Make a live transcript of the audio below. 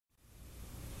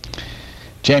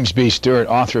James B. Stewart,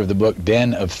 author of the book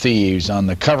Den of Thieves, on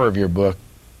the cover of your book,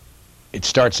 it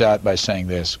starts out by saying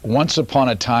this: once upon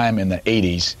a time in the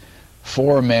 80s,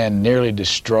 4 men nearly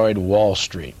destroyed Wall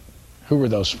Street. Who were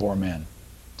those 4 men?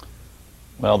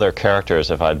 Well, they're characters.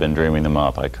 If I'd been dreaming them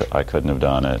up, I couldn't have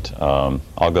done it.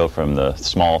 I'll go from the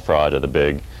small fry to the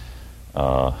big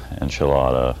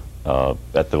enchilada.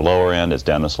 At the lower end is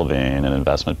Dennis Levine, an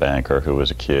investment banker who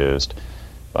was accused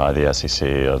by the SEC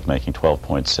of making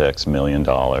 $12.6 million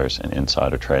in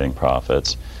insider trading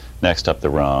profits. Next up the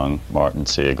rung, Martin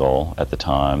Siegel, at the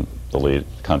time the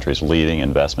country's leading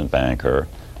investment banker,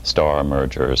 star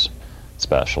mergers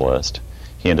specialist.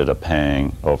 He ended up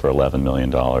paying over $11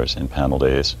 million in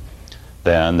penalties.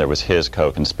 Then there was his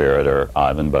co-conspirator,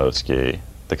 Ivan Boesky,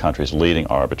 the country's leading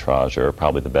arbitrager,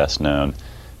 probably the best-known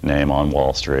name on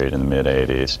Wall Street in the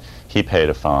mid-'80s. He paid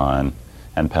a fine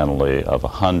and penalty of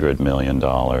 $100 million.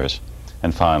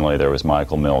 And finally, there was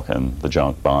Michael Milken, the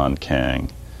junk bond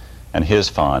king, and his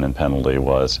fine and penalty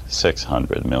was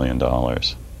 $600 million.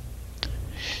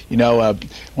 You know,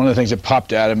 one of the things that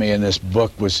popped out of me in this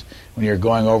book was when you're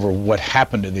going over what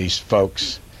happened to these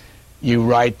folks, you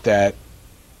write that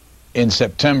in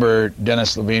September,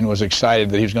 Dennis Levine was excited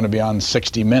that he was going to be on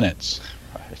 60 Minutes.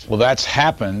 Right. Well, that's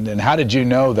happened, and how did you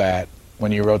know that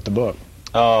when you wrote the book?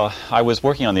 I was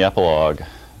working on the epilogue,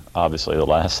 obviously the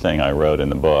last thing I wrote in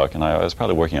the book, and I was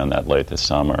probably working on that late this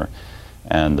summer.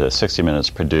 And the 60 Minutes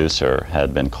producer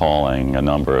had been calling a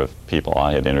number of people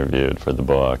I had interviewed for the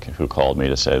book, who called me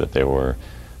to say that they were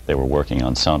working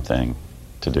on something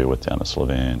to do with Dennis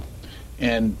Levine.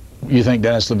 And you think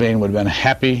Dennis Levine would have been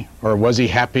happy, or was he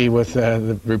happy with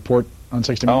the report on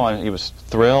 60 Minutes? Oh, he was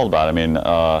thrilled about it. I mean,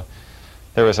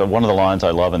 there was one of the lines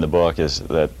I love in the book is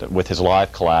that with his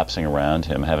life collapsing around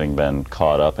him, having been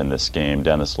caught up in this scheme,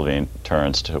 Dennis Levine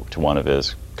turns to one of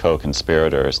his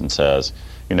co-conspirators and says,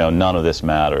 you know, none of this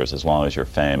matters as long as you're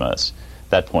famous. At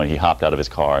that point, he hopped out of his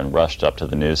car and rushed up to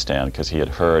the newsstand because he had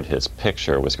heard his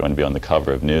picture was going to be on the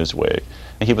cover of Newsweek.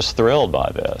 And he was thrilled by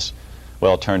this.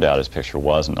 Well, it turned out his picture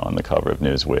wasn't on the cover of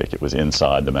Newsweek. It was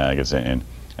inside the magazine,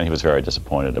 and he was very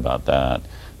disappointed about that.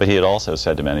 But he had also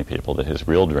said to many people that his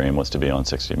real dream was to be on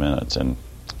 60 Minutes, and,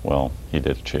 well, he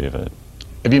did achieve it.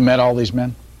 Have you met all these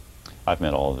men? I've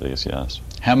met all of these, yes.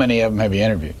 How many of them have you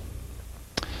interviewed?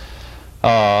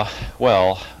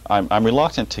 Well, I'm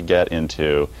reluctant to get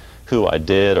into who I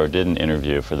did or didn't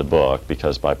interview for the book,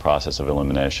 because by process of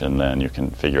elimination then you can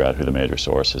figure out who the major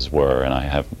sources were, and I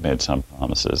have made some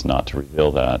promises not to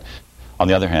reveal that. On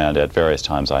the other hand, at various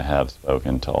times I have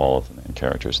spoken to all of the main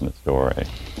characters in the story.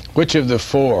 Which of the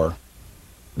 4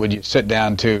 would you sit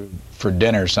down to for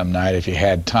dinner some night if you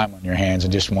had time on your hands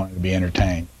and just wanted to be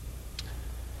entertained?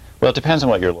 Well, it depends on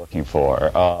what you're looking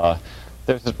for.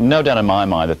 There's no doubt in my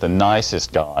mind that the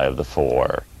nicest guy of the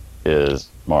 4 is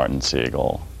Martin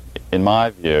Siegel. In my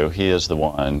view, he is the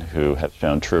one who has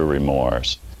shown true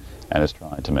remorse and is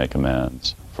trying to make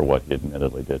amends for what he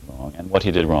admittedly did wrong. And what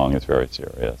he did wrong is very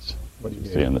serious, what you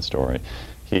see in the story.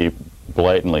 He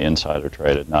blatantly insider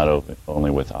traded not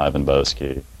only with Ivan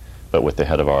Boesky, but with the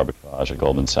head of arbitrage at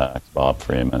Goldman Sachs, Bob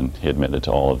Freeman. He admitted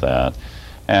to all of that.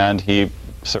 And he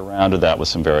surrounded that with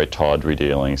some very tawdry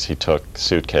dealings. He took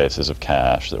suitcases of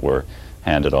cash that were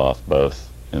handed off both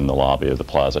in the lobby of the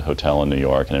Plaza Hotel in New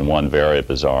York and in one very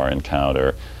bizarre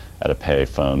encounter at a pay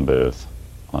phone booth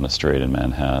on a street in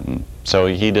Manhattan. So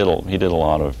he did a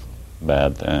lot of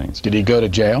bad things. Did he go to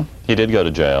jail? He did go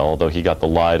to jail, although he got the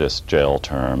lightest jail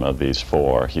term of these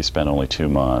 4. He spent only 2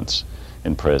 months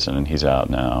in prison, and he's out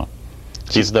now.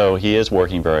 He is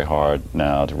working very hard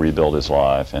now to rebuild his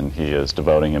life, and he is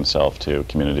devoting himself to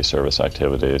community service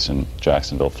activities in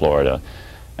Jacksonville, Florida.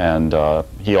 And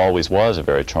he always was a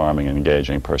very charming and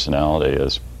engaging personality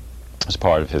as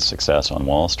part of his success on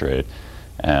Wall Street,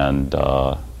 and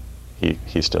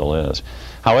he still is.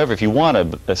 However, if you want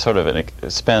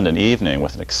to spend an evening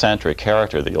with an eccentric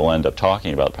character that you'll end up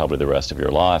talking about probably the rest of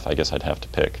your life, I guess I'd have to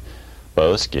pick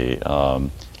Boesky.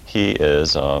 He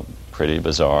is a pretty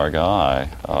bizarre guy.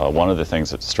 One of the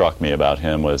things that struck me about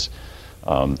him was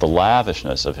the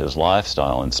lavishness of his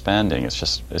lifestyle and spending. It's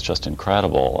just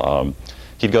incredible.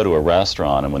 He'd go to a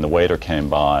restaurant, and when the waiter came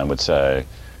by and would say,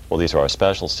 well, these are our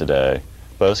specials today,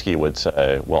 Boesky would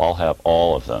say, well, I'll have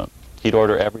all of them. He'd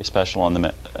order every special on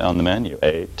the menu,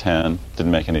 8, 10,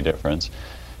 didn't make any difference.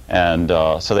 And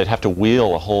so they'd have to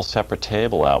wheel a whole separate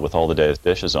table out with all the day's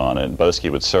dishes on it. And Boesky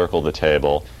would circle the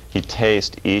table. He'd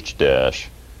taste each dish,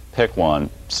 pick one,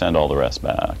 send all the rest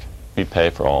back. He'd pay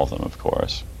for all of them, of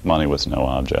course. Money was no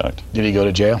object. Did he go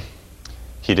to jail?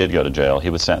 He did go to jail.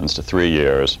 He was sentenced to 3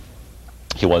 years.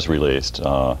 He was released,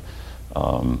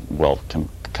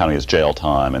 counting his jail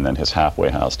time and then his halfway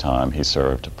house time, he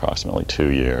served approximately 2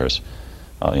 years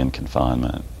in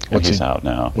confinement. And he's out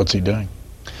now. What's he doing?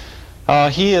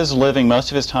 He is living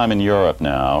most of his time in Europe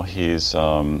now. He is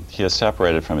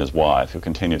separated from his wife, who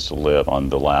continues to live on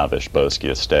the lavish Boesky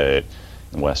estate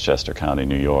in Westchester County,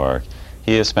 New York.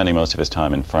 He is spending most of his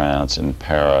time in France, in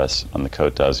Paris, on the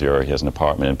Côte d'Azur. He has an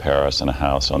apartment in Paris and a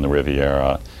house on the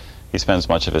Riviera. He spends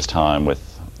much of his time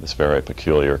with this very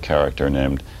peculiar character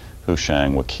named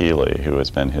Hushang Wakili, who has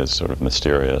been his sort of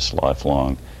mysterious,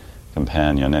 lifelong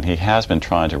companion. And he has been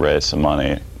trying to raise some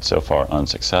money, so far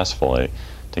unsuccessfully,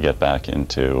 to get back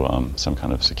into some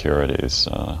kind of securities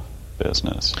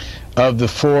business. Of the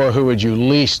four, who would you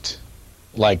least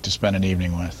like to spend an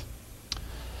evening with?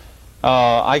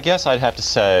 I guess I'd have to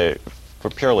say,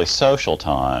 for purely social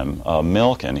time,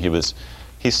 Milken.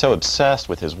 He's so obsessed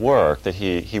with his work that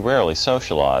he rarely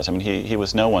socialized. I mean, he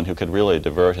was no one who could really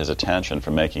divert his attention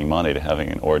from making money to having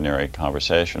an ordinary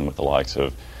conversation with the likes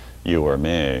of you or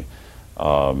me.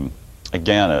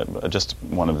 Again, just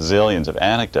one of zillions of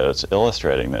anecdotes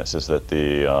illustrating this is that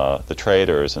the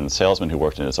traders and salesmen who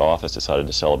worked in his office decided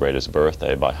to celebrate his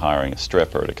birthday by hiring a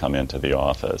stripper to come into the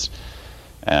office.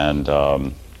 And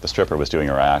the stripper was doing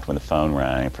her act when the phone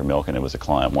rang. For Milken, it was a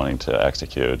client wanting to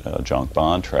execute a junk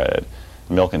bond trade.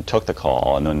 Milken took the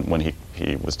call, and then when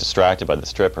he was distracted by the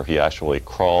stripper, he actually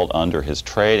crawled under his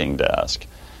trading desk.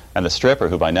 And the stripper,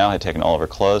 who by now had taken all of her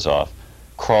clothes off,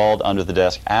 crawled under the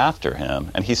desk after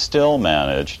him, and he still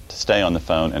managed to stay on the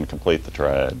phone and complete the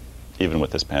trade, even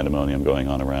with this pandemonium going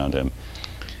on around him.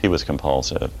 He was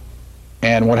compulsive.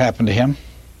 And what happened to him?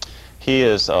 He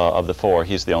is, of the four,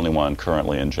 he's the only one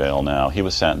currently in jail now. He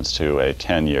was sentenced to a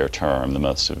 10-year term, the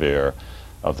most severe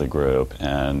of the group,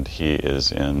 and he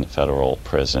is in federal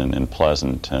prison in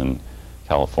Pleasanton,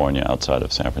 California, outside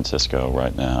of San Francisco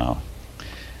right now.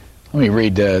 Let me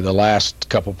read the last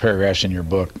couple paragraphs in your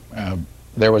book.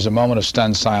 There was a moment of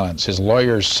stunned silence. His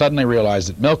lawyers suddenly realized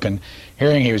that Milken,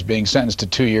 hearing he was being sentenced to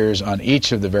 2 years on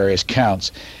each of the various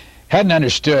counts, hadn't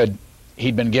understood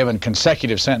he'd been given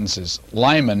consecutive sentences.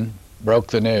 Lyman broke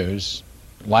the news,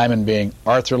 Lyman being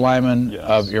Arthur Lyman, yes,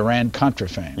 of Iran-Contra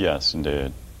fame. Yes,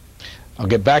 indeed. I'll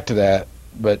get back to that,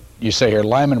 but you say here,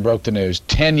 Lyman broke the news.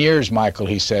 10 years, Michael,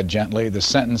 he said gently. The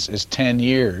sentence is 10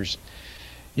 years.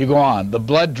 You go on. The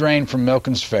blood drained from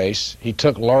Milken's face. He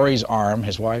took Laurie's arm,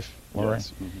 his wife, Laurie,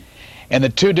 yes, and the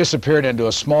two disappeared into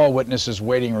a small witnesses'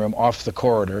 waiting room off the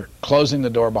corridor, closing the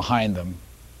door behind them.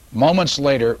 Moments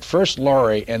later, first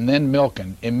Laurie and then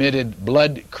Milken emitted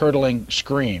blood-curdling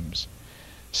screams.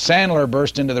 Sandler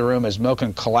burst into the room as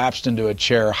Milken collapsed into a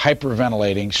chair,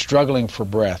 hyperventilating, struggling for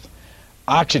breath.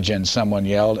 Oxygen, someone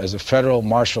yelled as a federal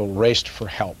marshal raced for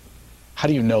help. How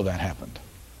do you know that happened?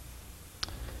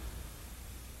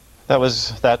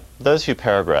 Those few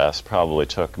paragraphs probably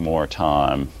took more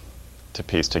time to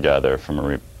piece together from a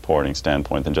reporting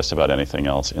standpoint than just about anything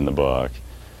else in the book.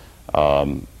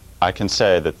 I can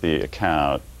say that the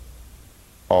account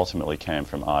ultimately came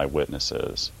from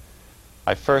eyewitnesses.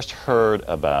 I first heard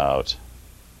about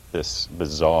this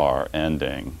bizarre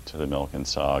ending to the Milken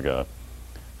saga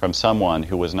from someone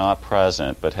who was not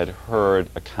present but had heard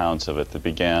accounts of it that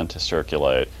began to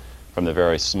circulate from the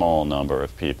very small number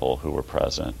of people who were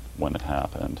present when it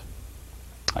happened.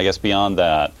 I guess beyond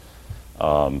that,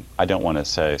 I don't want to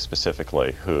say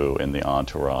specifically who in the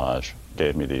entourage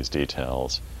gave me these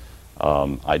details.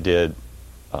 I did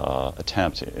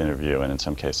attempt to interview, and in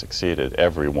some cases succeeded,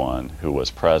 everyone who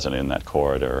was present in that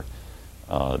corridor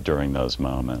during those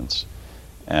moments.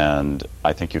 And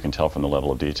I think you can tell from the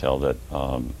level of detail that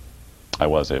I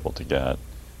was able to get a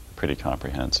pretty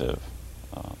comprehensive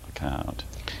account.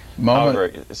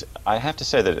 However, I have to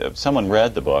say that if someone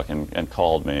read the book and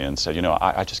called me and said, you know,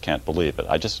 I just can't believe it.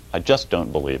 I just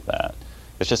don't believe that.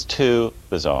 It's just too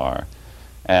bizarre.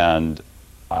 And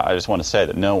I just want to say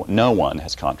that no one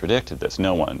has contradicted this.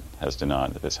 No one has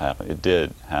denied that this happened. It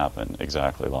did happen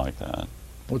exactly like that.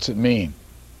 What's it mean?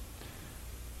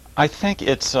 I think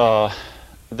it's, the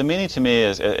meaning to me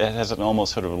is, it has an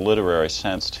almost sort of literary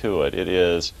sense to it. It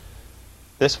is,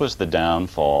 this was the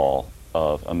downfall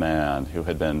of a man who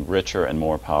had been richer and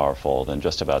more powerful than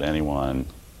just about anyone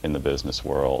in the business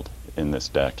world in this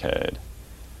decade.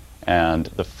 And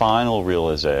the final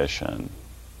realization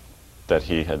that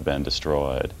he had been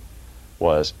destroyed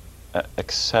was an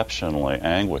exceptionally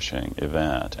anguishing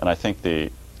event. And I think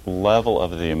the level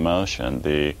of the emotion,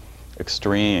 the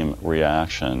extreme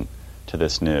reaction to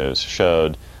this news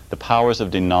showed the powers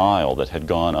of denial that had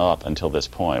gone up until this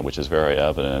point, which is very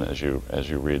evident as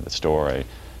you read the story,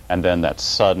 and then that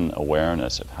sudden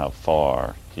awareness of how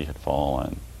far he had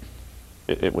fallen.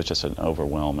 it was just an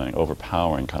overwhelming,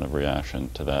 overpowering kind of reaction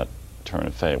to that turn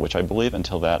of fate, which I believe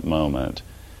until that moment,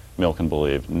 Milken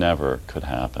believed never could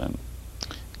happen.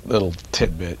 Little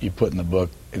tidbit you put in the book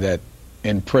that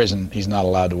in prison he's not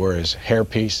allowed to wear his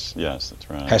hairpiece. Yes, that's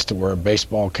right. Has to wear a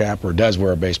baseball cap, or does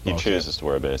wear a baseball cap. He chooses to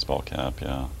wear a baseball cap,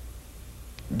 yeah.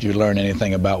 Did you learn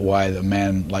anything about why a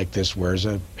man like this wears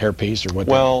a hairpiece, or what?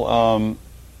 Well,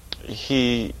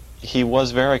 he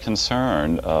was very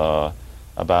concerned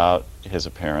about his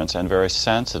appearance and very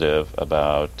sensitive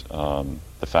about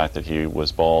the fact that he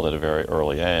was bald at a very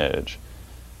early age.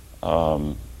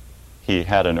 He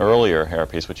had an earlier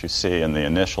hairpiece, which you see in the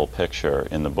initial picture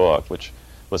in the book, which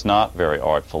was not very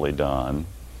artfully done.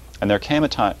 And there came a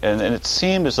time, and it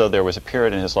seemed as though there was a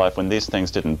period in his life when these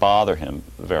things didn't bother him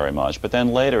very much. But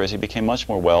then later, as he became much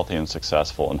more wealthy and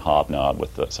successful and hobnobbed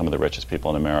with some of the richest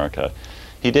people in America,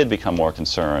 he did become more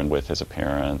concerned with his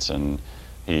appearance and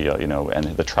and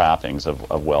the trappings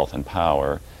of wealth and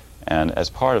power. And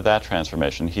as part of that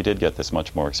transformation, he did get this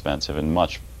much more expensive and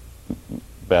much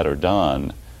better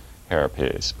done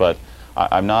hairpiece. But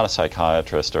I'm not a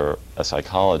psychiatrist or a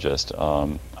psychologist.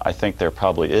 I think there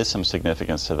probably is some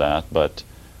significance to that, but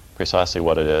precisely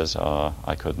what it is,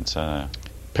 I couldn't say.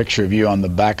 Picture of you on the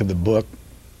back of the book.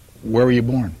 Where were you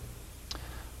born?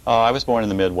 I was born in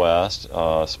the Midwest,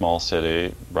 a small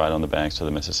city right on the banks of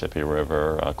the Mississippi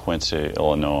River, Quincy,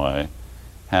 Illinois.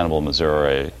 Hannibal,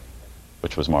 Missouri,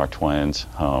 which was Mark Twain's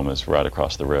home, is right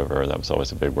across the river. That was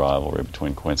always a big rivalry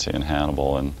between Quincy and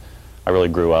Hannibal. And I really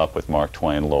grew up with Mark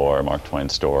Twain lore, Mark Twain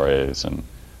stories, and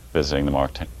visiting the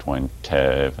Mark Twain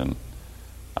cave. And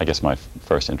I guess my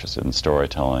first interest in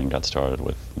storytelling got started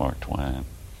with Mark Twain.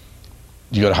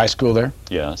 Did you go to high school there?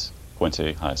 Yes,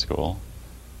 Quincy High School.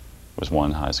 It was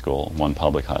one high school, one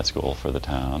public high school for the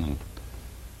town, and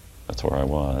that's where I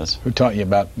was. Who taught you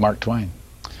about Mark Twain?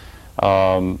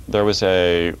 There was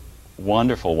a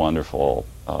wonderful, wonderful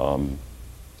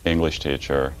English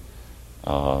teacher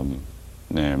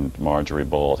named Marjorie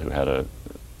Bolt, who had a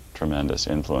tremendous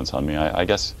influence on me. I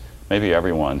guess maybe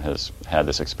everyone has had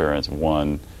this experience of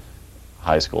one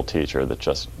high school teacher that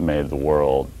just made the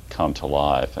world come to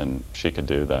life, and she could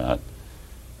do that.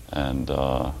 And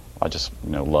I just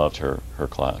loved her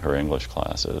English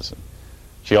classes.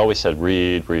 She always said,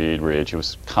 read, read, read. She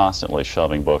was constantly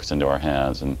shoving books into our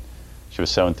hands, and she was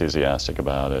so enthusiastic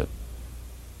about it.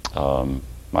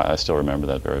 I still remember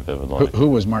that very vividly. Who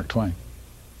was Mark Twain?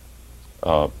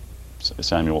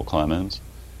 Samuel Clemens.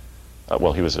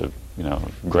 Well, he was a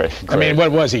great. I mean,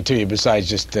 what was he to you besides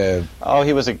just? Oh,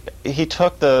 he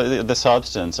took the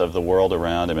substance of the world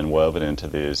around him and wove it into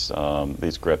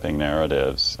these gripping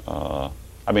narratives.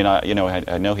 I mean,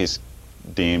 I know he's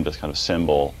deemed as kind of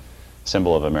symbol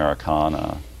of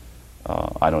Americana.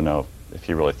 I don't know if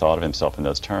he really thought of himself in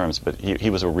those terms, but he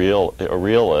was a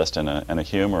realist and a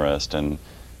humorist, and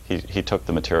he took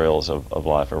the materials of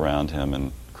life around him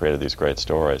and created these great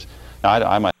stories. Now,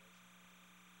 I might.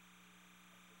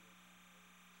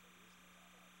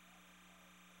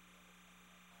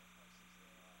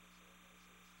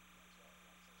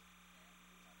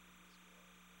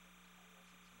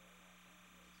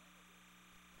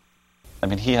 I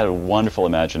mean, he had a wonderful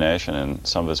imagination, and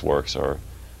some of his works are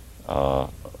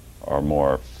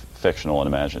more fictional and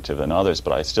imaginative than others,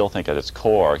 but I still think at its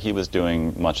core he was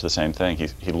doing much the same thing.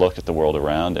 He looked at the world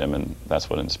around him, and that's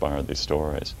what inspired these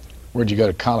stories. Where'd you go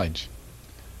to college?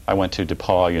 I went to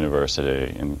DePauw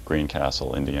University in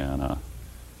Greencastle, Indiana,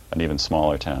 an even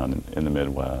smaller town in the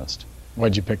Midwest.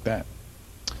 Why'd you pick that?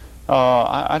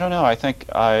 I don't know. I think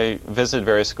I visited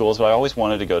various schools, but I always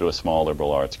wanted to go to a small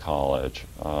liberal arts college.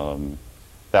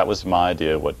 That was my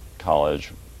idea of what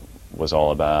college was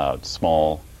all about.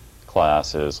 Small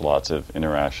classes, lots of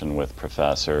interaction with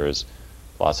professors,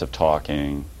 lots of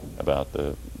talking about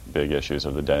the big issues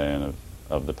of the day and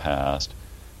of the past,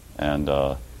 and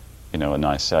a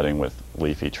nice setting with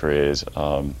leafy trees.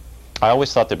 I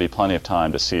always thought there'd be plenty of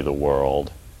time to see the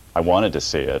world. I wanted to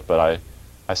see it, but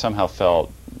I somehow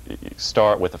felt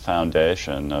start with a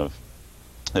foundation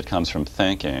that comes from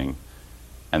thinking,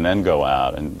 and then go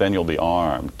out, and then you'll be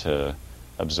armed to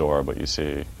absorb what you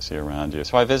see around you.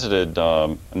 So I visited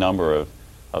a number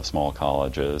of small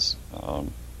colleges.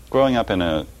 Growing up in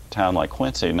a town like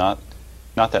Quincy, not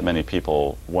that many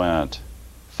people went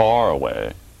far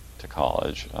away to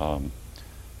college.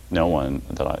 No one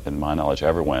that in my knowledge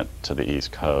ever went to the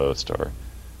East Coast or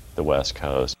the West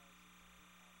Coast.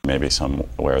 Maybe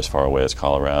somewhere as far away as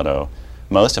Colorado.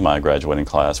 Most of my graduating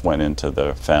class went into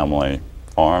the family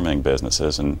farming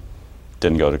businesses and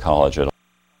didn't go to college at all.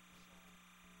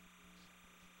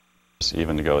 place,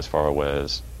 even to go as far away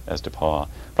as DePauw.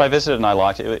 But I visited and I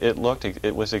liked it.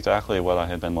 It was exactly what I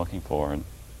had been looking for. And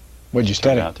what did you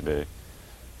study? Turned out to be.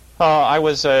 I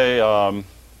was a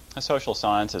social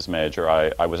sciences major.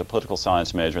 I was a political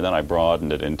science major. Then I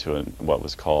broadened it into what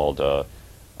was called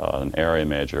an area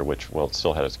major, which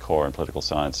still had its core in political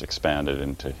science, expanded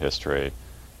into history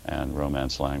and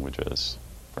Romance languages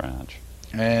branch.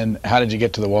 And how did you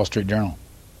get to the Wall Street Journal?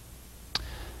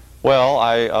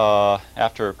 Well,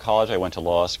 after college I went to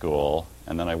law school,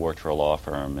 and then I worked for a law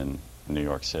firm in New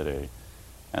York City.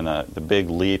 And the big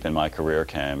leap in my career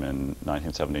came in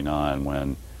 1979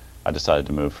 when I decided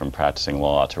to move from practicing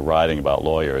law to writing about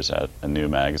lawyers at a new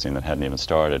magazine that hadn't even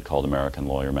started called American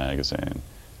Lawyer Magazine.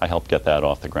 I helped get that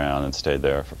off the ground and stayed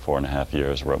there for 4.5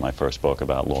 years. I wrote my first book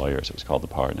about lawyers. It was called The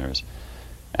Partners.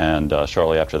 And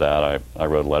shortly after that, I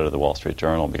wrote a letter to the Wall Street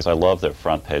Journal because I love their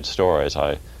front-page stories.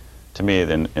 To me,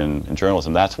 in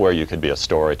journalism, that's where you could be a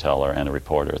storyteller and a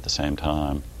reporter at the same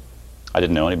time. I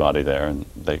didn't know anybody there, and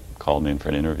they called me in for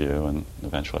an interview, and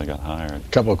eventually I got hired. A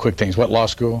couple of quick things. What law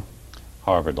school?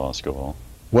 Harvard Law School.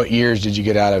 What years did you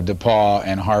get out of DePauw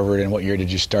and Harvard, and what year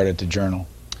did you start at the Journal?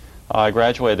 I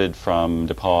graduated from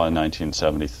DePauw in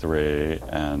 1973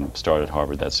 and started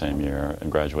Harvard that same year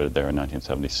and graduated there in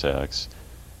 1976.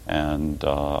 And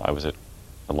I was at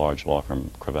a large law firm,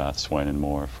 Cravath, Swain &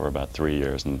 Moore, for about 3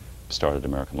 years and started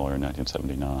American Lawyer in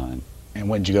 1979. And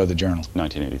when did you go to the Journal?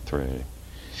 1983.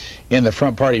 In the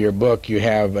front part of your book, you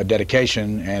have a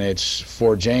dedication, and it's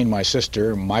for Jane, my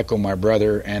sister, Michael, my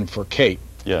brother, and for Kate.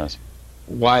 Yes.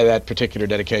 Why that particular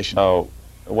dedication? Oh,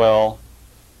 well,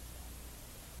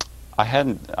 I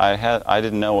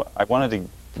didn't know. I wanted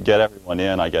to get everyone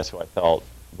in, I guess, who I felt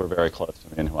were very close to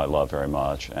me and who I love very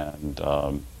much. And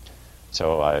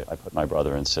so I put my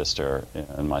brother and sister in.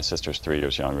 And my sister's 3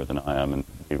 years younger than I am, and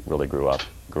we really grew up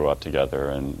together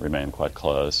and remained quite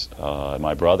close.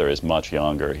 My brother is much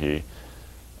younger. He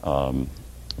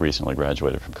recently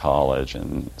graduated from college,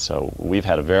 and so we've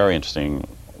had a very interesting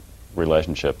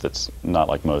relationship that's not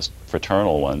like most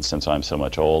fraternal ones since I'm so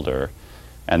much older.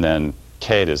 And then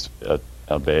Kate is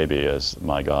a baby, as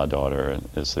my goddaughter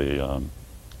is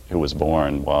who was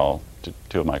born while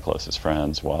two of my closest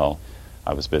friends while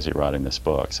I was busy writing this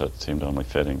book, so it seemed only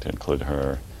fitting to include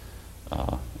her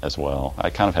as well.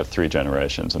 I kind of have 3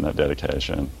 generations in that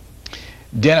dedication.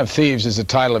 Den of Thieves is the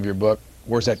title of your book.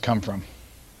 Where's that come from?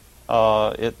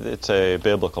 It's a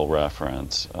biblical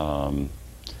reference. The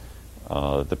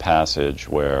passage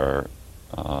where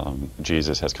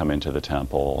Jesus has come into the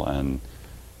temple and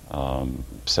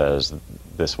says,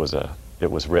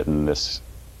 it was written, this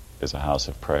is a house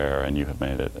of prayer, and you have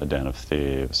made it a den of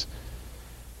thieves.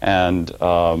 And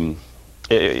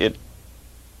it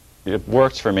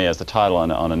works for me as the title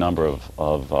on a number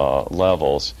of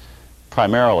levels.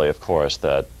 Primarily, of course,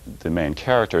 that the main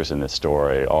characters in this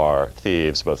story are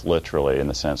thieves, both literally in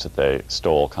the sense that they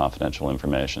stole confidential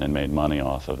information and made money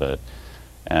off of it,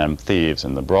 and thieves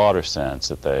in the broader sense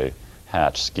that they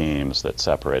hatched schemes that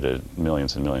separated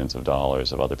millions and millions of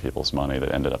dollars of other people's money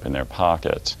that ended up in their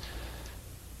pockets.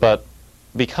 But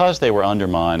because they were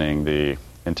undermining the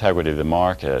integrity of the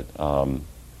market,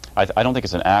 I don't think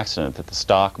it's an accident that the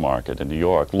stock market in New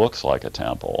York looks like a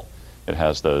temple. It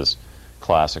has those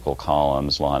classical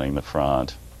columns lining the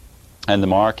front. And the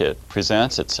market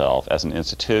presents itself as an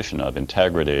institution of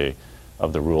integrity,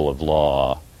 of the rule of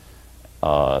law,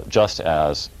 just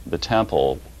as the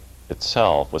temple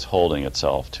itself was holding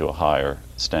itself to a higher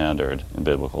standard in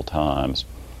biblical times.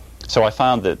 So I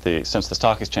found that since the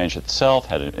stock exchange itself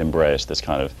had embraced this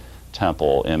kind of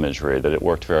temple imagery, that it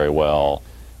worked very well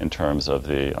in terms of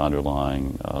the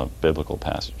underlying biblical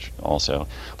passage also.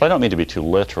 But I don't mean to be too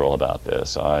literal about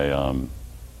this. I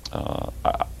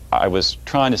was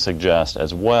trying to suggest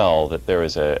as well that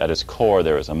at its core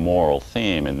there is a moral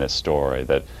theme in this story,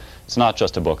 that it's not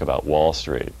just a book about Wall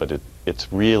Street, but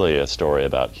it's really a story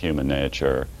about human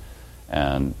nature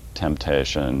and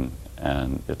temptation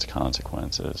and its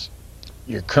consequences.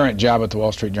 Your current job at the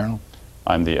Wall Street Journal?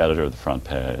 I'm the editor of the front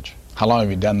page. How long have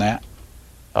you done that?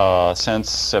 Since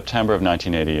September of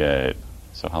 1988.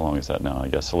 So how long is that now? I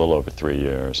guess a little over 3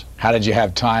 years. How did you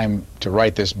have time to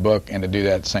write this book and to do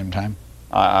that at the same time?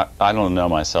 I don't know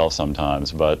myself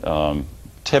sometimes, but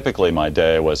typically my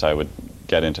day was I would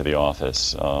get into the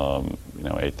office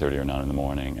 8:30 or 9 in the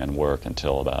morning and work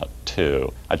until about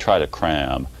 2. I'd try to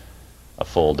cram a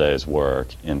full day's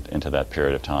work into that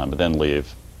period of time, but then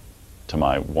leave to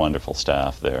my wonderful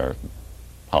staff there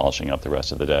polishing up the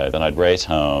rest of the day. Then I'd race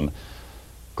home,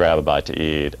 grab a bite to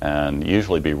eat, and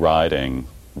usually be writing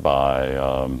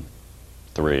by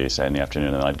 3, say, in the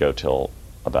afternoon, and I'd go till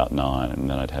about 9, and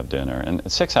then I'd have dinner.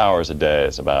 And 6 hours a day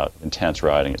is about intense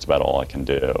writing. It's about all I can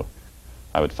do.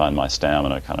 I would find my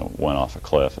stamina kind of went off a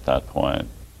cliff at that point.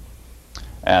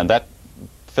 And that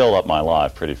filled up my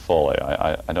life pretty fully.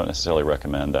 I don't necessarily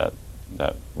recommend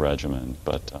that regimen,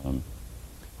 but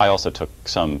I also took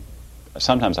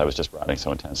sometimes I was just writing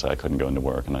so intensely I couldn't go into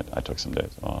work, and I took some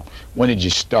days off. When did you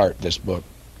start this book?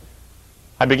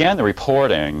 I began the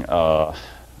reporting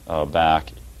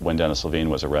back when Dennis Levine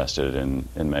was arrested in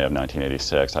May of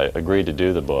 1986. I agreed to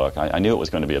do the book. I knew it was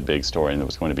going to be a big story and there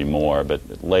was going to be more, but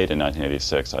late in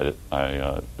 1986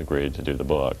 I agreed to do the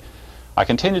book. I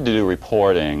continued to do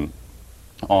reporting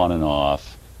on and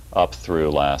off up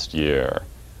through last year.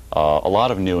 A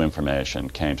lot of new information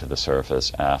came to the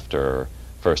surface after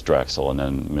first Drexel and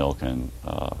then Milken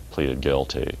pleaded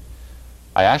guilty.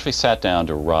 I actually sat down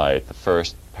to write the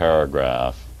first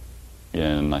paragraph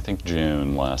in, I think,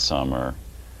 June last summer,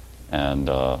 and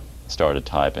started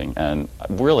typing, and I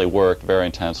really worked very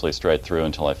intensely straight through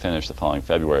until I finished the following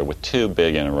February with 2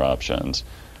 big interruptions.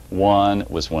 One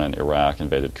was when Iraq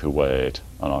invaded Kuwait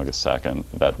on August 2nd.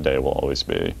 That day will always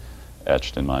be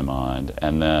etched in my mind.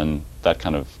 And then that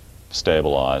kind of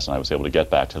stabilized, and I was able to get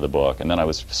back to the book. And then I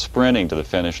was sprinting to the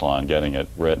finish line getting it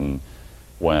written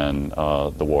when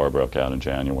the war broke out in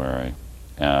January.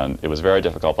 And it was very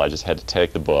difficult, but I just had to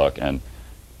take the book and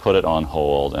put it on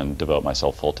hold and devote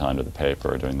myself full-time to the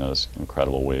paper during those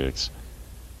incredible weeks.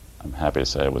 I'm happy to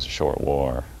say it was a short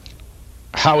war.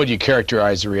 How would you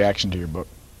characterize the reaction to your book?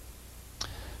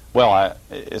 Well,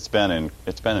 it's been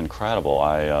incredible.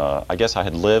 I guess I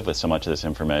had lived with so much of this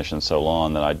information so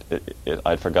long that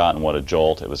I'd forgotten what a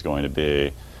jolt it was going to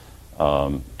be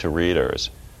to readers.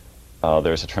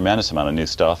 There's a tremendous amount of new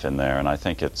stuff in there, and I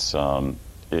think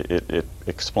it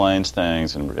explains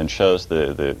things and shows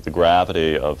the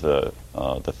gravity of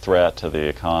the threat to the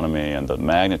economy and the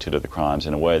magnitude of the crimes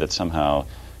in a way that somehow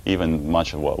even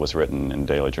much of what was written in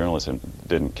daily journalism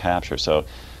didn't capture. So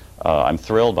I'm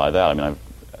thrilled by that. I mean,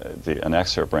 an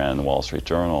excerpt ran in the Wall Street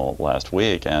Journal last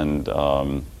week, and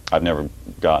I've never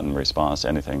gotten a response to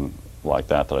anything like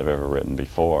that I've ever written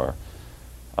before.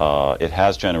 It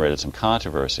has generated some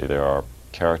controversy. There are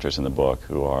characters in the book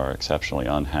who are exceptionally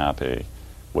unhappy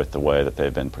with the way that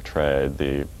they've been portrayed.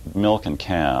 The Milken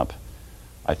camp,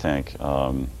 I think,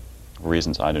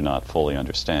 reasons I do not fully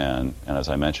understand, and as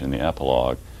I mentioned in the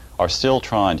epilogue, are still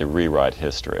trying to rewrite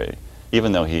history.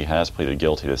 Even though he has pleaded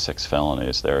guilty to 6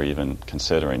 felonies, they're even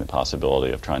considering the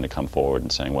possibility of trying to come forward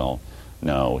and saying, well,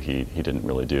 no, he didn't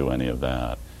really do any of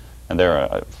that. And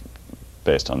they're,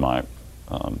 based on my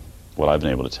what I've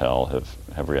been able to tell,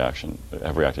 have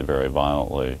reacted very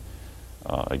violently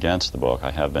against the book.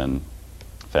 I have been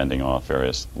fending off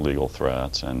various legal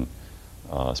threats and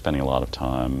spending a lot of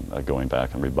time going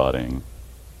back and rebutting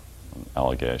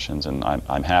allegations. And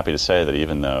I'm happy to say that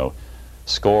even though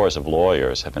scores of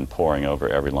lawyers have been poring over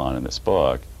every line in this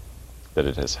book, that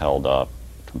it has held up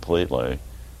completely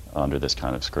under this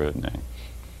kind of scrutiny.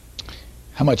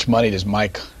 How much money does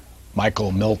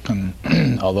Michael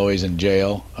Milken, although he's in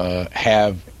jail,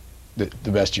 have, the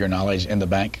best of your knowledge, in the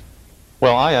bank?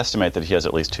 Well, I estimate that he has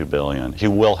at least $2 billion. He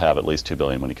will have at least $2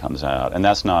 billion when he comes out, and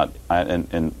that's not.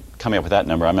 And coming up with that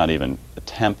number, I'm not even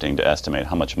attempting to estimate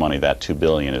how much money that $2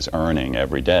 billion is earning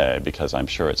every day, because I'm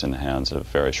sure it's in the hands of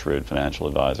very shrewd financial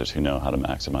advisors who know how to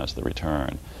maximize the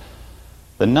return.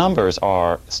 The numbers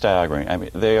are staggering. I mean,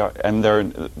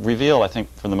 they're revealed, I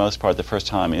think, for the most part, the first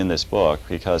time in this book,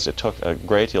 because it took a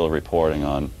great deal of reporting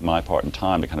on my part and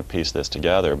time to kind of piece this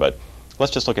together. But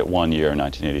let's just look at one year,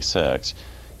 1986.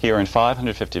 He earned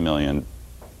 $550 million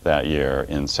that year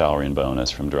in salary and bonus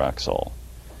from Drexel.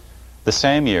 The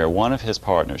same year, one of his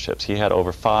partnerships, he had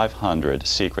over 500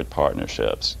 secret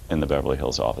partnerships in the Beverly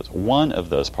Hills office. One of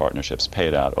those partnerships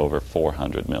paid out over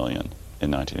 $400 million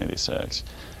in 1986.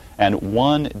 And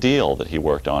one deal that he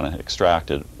worked on and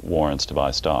extracted warrants to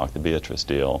buy stock, the Beatrice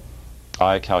deal,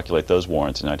 I calculate those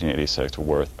warrants in 1986 were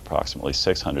worth approximately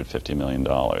 $650 million.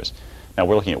 Now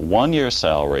we're looking at 1 year's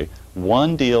salary,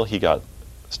 one deal he got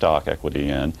stock equity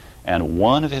in, and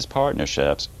one of his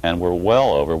partnerships, and we're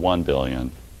well over $1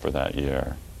 billion for that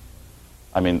year.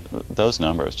 I mean, those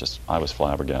numbers, just, I was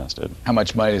flabbergasted. How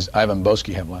much money does Ivan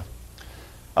Boesky have left?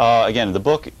 Again, the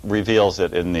book reveals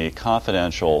that in the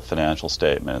confidential financial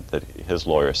statement that his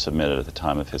lawyer submitted at the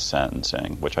time of his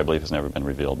sentencing, which I believe has never been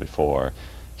revealed before,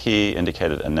 he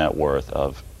indicated a net worth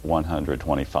of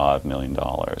 $125 million.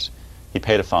 He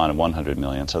paid a fine of $100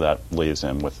 million, so that leaves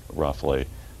him with roughly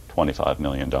 $25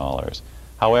 million.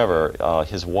 However,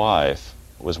 his wife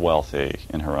was wealthy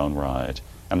in her own right,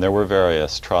 and there were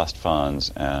various trust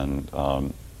funds and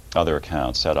other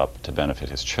accounts set up to benefit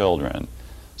his children.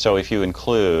 So if you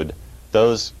include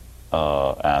those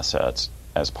assets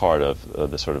as part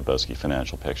of the sort of Boesky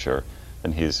financial picture,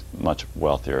 then he's much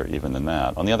wealthier even than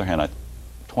that. On the other hand,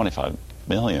 25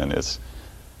 million is,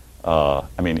 I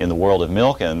mean, in the world of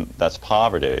Milken, that's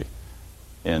poverty.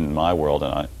 In my world,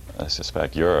 and I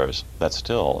suspect yours, that's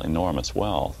still enormous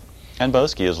wealth. And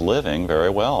Boesky is living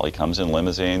very well. He comes in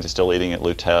limousines, he's still eating at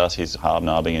Lutece, he's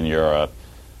hobnobbing in Europe.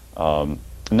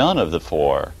 None of the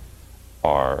four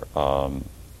are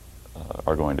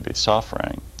going to be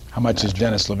suffering. How much is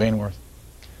Dennis Levine worth?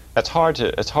 It's hard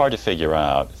to figure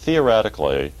out.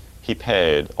 Theoretically, he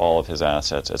paid all of his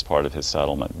assets as part of his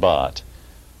settlement, but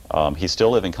he's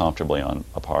still living comfortably on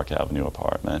a Park Avenue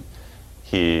apartment.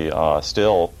 He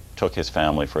still took his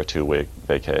family for a 2-week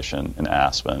vacation in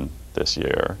Aspen this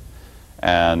year.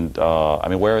 And, I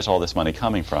mean, where is all this money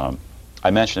coming from?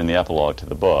 I mentioned in the epilogue to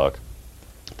the book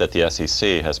that the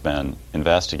SEC has been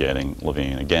investigating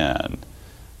Levine again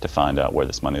to find out where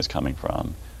this money is coming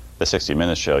from. The 60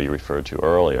 Minutes show you referred to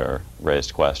earlier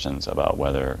raised questions about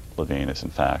whether Levine is in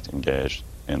fact engaged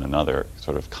in another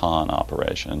sort of con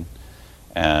operation.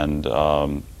 And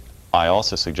I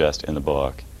also suggest in the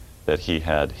book that he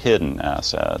had hidden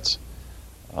assets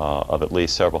of at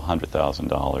least several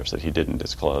 $100,000 that he didn't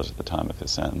disclose at the time of his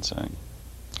sentencing.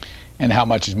 And how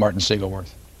much is Martin Siegel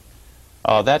worth?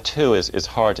 That, too, is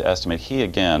hard to estimate. He,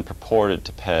 again, purported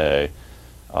to pay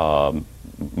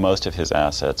most of his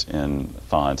assets in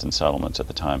fines and settlements at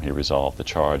the time he resolved the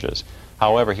charges.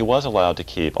 However, he was allowed to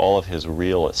keep all of his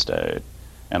real estate,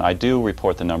 and I do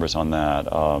report the numbers on that.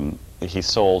 He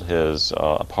sold his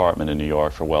apartment in New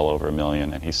York for well over $1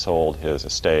 million, and he sold his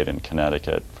estate in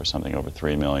Connecticut for something over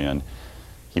 $3 million.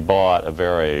 He bought a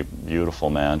very beautiful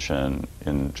mansion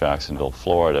in Jacksonville,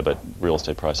 Florida, but real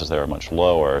estate prices there are much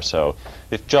lower. So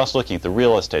if just looking at the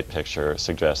real estate picture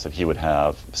suggests that he would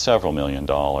have several $1 million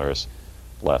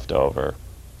left over.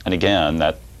 And again,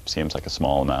 that seems like a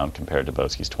small amount compared to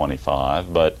Boesky's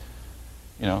 25, but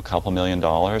you know, a couple $1 million,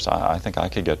 I think I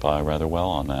could get by rather well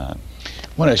on that.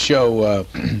 I want to show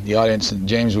the audience, and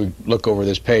James, we look over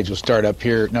this page. We'll start up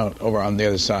here, no, over on the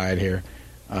other side here.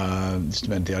 Just a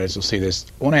minute, the audience will see this.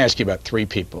 I want to ask you about 3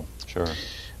 people. Sure.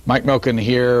 Mike Milken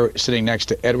here, sitting next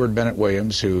to Edward Bennett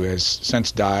Williams, who has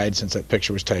since died since that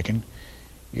picture was taken.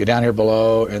 You go down here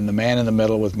below, and the man in the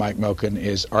middle with Mike Milken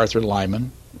is Arthur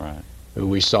Lyman, right, who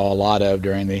we saw a lot of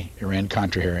during the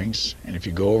Iran-Contra hearings. And if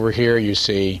you go over here, you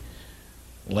see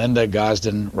Linda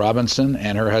Gosden Robinson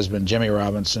and her husband Jimmy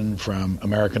Robinson from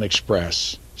American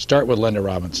Express. Start with Linda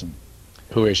Robinson.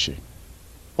 Who is she?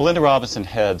 Well, Linda Robinson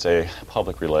heads a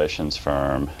public relations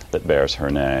firm that bears her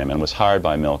name and was hired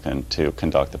by Milken to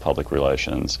conduct the public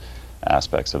relations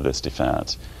aspects of this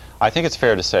defense. I think it's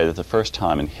fair to say that the first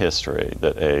time in history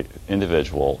that an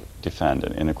individual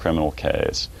defendant in a criminal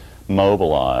case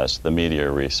mobilized the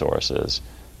media resources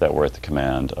that were at the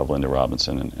command of Linda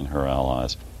Robinson and her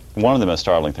allies. One of the most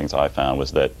startling things I found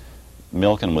was that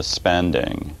Milken was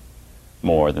spending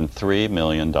more than $3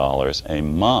 million a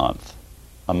month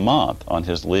on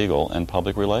his legal and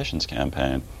public relations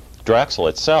campaign. Drexel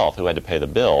itself, who had to pay the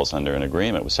bills under an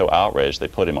agreement, was so outraged they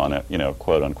put him on a, you know,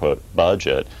 quote-unquote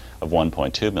budget of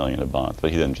 $1.2 million a month,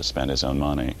 but he didn't just spend his own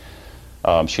money.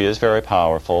 She is very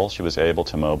powerful. She was able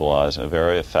to mobilize a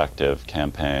very effective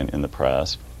campaign in the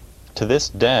press. To this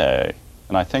day,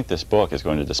 and I think this book is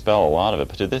going to dispel a lot of it,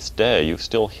 but to this day you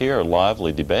still hear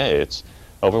lively debates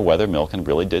over whether Milken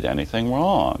really did anything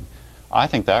wrong. I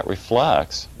think that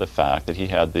reflects the fact that he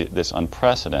had this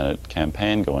unprecedented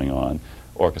campaign going on,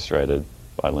 orchestrated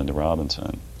by Linda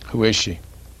Robinson. Who is she?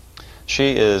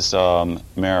 She is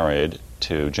married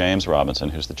to James Robinson,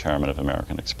 who's the chairman of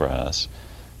American Express.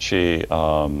 She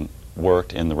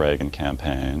worked in the Reagan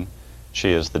campaign.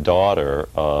 She is the daughter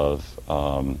of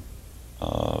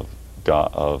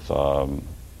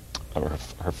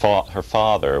her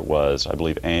father was, I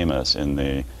believe, Amos in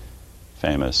the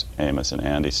famous Amos and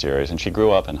Andy series, and she grew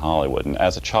up in Hollywood. And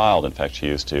as a child, in fact, she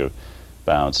used to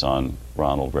bounce on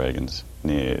Ronald Reagan's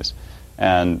knees.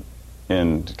 And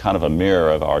in kind of a mirror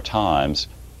of our times,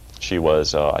 she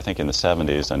was, I think in the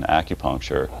 70s, an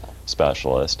acupuncture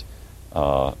specialist.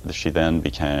 She then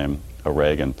became a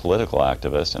Reagan political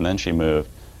activist, and then she moved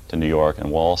to New York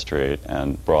and Wall Street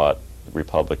and brought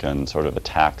Republican sort of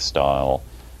attack-style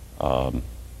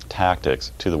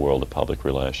tactics to the world of public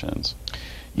relations.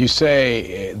 You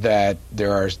say that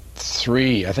there are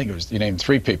 3, I think it was, you named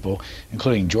 3 people,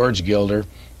 including George Gilder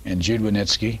and Jude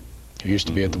Winitsky, who used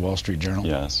to be at the Wall Street Journal.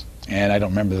 Yes. And I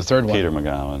don't remember the third one. Peter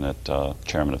McGowan, at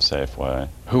Chairman of Safeway.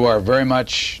 Who are very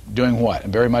much doing what?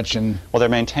 Very much in... Well, they're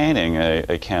maintaining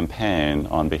a campaign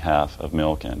on behalf of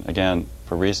Milken. Again,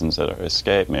 for reasons that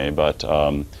escape me, but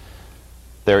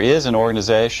there is an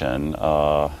organization,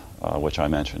 which I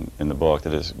mentioned in the book,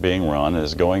 that is being run,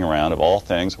 is going around, of all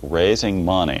things, raising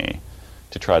money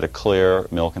to try to clear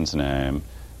Milken's name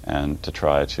and to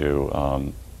try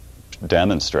to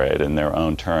demonstrate in their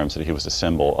own terms that he was a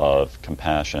symbol of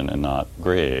compassion and not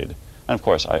greed. And of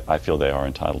course, I feel they are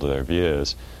entitled to their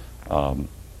views.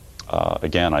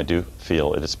 Again, I do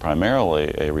feel it is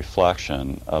primarily a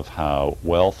reflection of how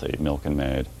wealthy Milken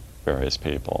made various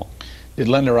people. Did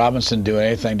Linda Robinson do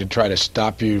anything to try to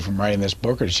stop you from writing this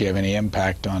book, or did she have any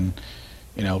impact on,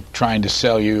 trying to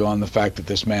sell you on the fact that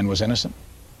this man was innocent?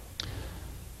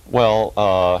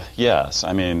 Well, yes.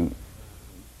 I mean,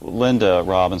 Linda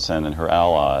Robinson and her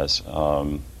allies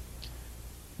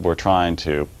were trying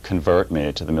to convert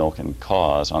me to the Milken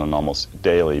cause on an almost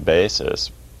daily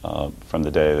basis from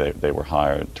the day they were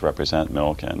hired to represent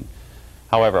Milken.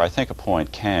 However, I think a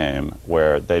point came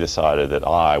where they decided that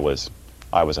I was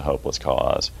a hopeless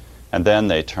cause, and then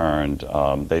they turned.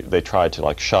 They tried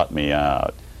to shut me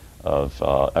out of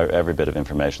every bit of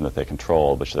information that they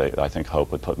controlled, which I think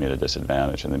hoped would put me at a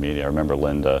disadvantage in the media. I remember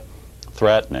Linda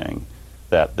threatening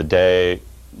that the day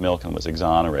Milken was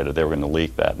exonerated, they were going to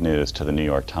leak that news to the New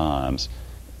York Times,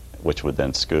 which would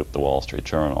then scoop the Wall Street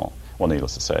Journal. Well,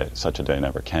 needless to say, such a day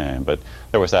never came, but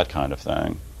there was that kind of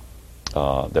thing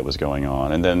that was going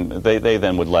on. And then they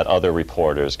then would let other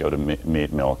reporters go to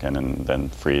meet Milken and then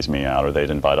freeze me out, or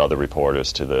they'd invite other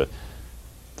reporters to the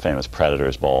famous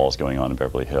Predators balls going on in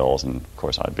Beverly Hills, and of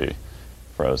course I'd be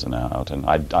frozen out. And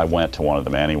I went to one of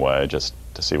them anyway just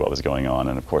to see what was going on,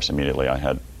 and of course immediately I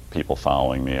had people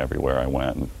following me everywhere I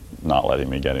went and not letting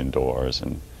me get indoors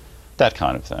and that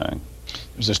kind of thing.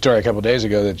 There's a story a couple of days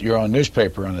ago that your own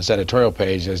newspaper on its editorial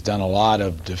page has done a lot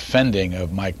of defending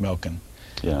of Mike Milken.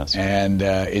 Yes. And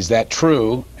is that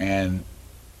true? And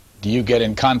do you get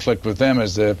in conflict with them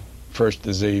as the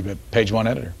page one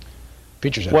editor,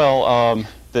 features editor? Well,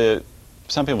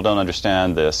 some people don't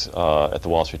understand this at the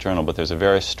Wall Street Journal, but there's a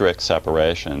very strict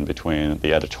separation between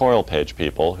the editorial page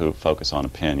people who focus on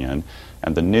opinion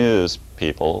and the news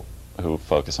people who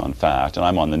focus on fact. And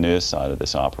I'm on the news side of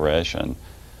this operation.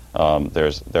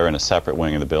 They're in a separate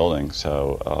wing of the building,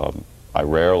 so I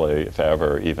rarely, if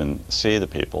ever, even see the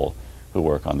people who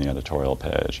work on the editorial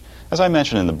page. As I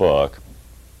mentioned in the book,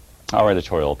 our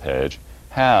editorial page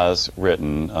has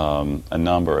written a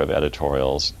number of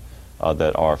editorials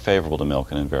that are favorable to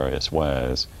Milken in various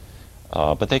ways.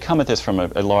 But they come at this from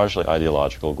a largely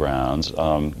ideological grounds.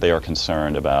 They were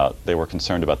concerned about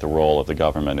the role of the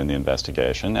government in the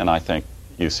investigation, and I think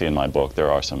you see in my book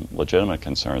there are some legitimate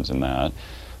concerns in that.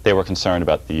 They were concerned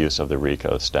about the use of the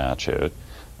RICO statute,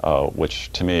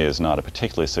 which to me is not a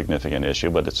particularly significant issue,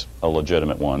 but it's a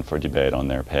legitimate one for debate on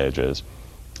their pages.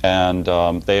 And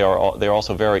they're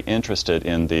also very interested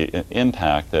in the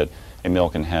impact that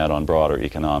Milken had on broader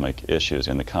economic issues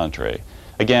in the country.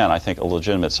 Again, I think a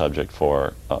legitimate subject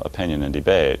for opinion and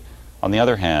debate. On the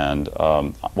other hand,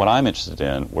 what I'm interested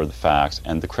in were the facts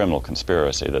and the criminal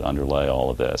conspiracy that underlay all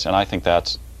of this, and I think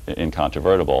that's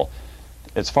incontrovertible.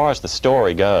 As far as the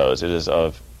story goes, it is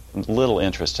of little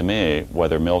interest to me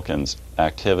whether Milken's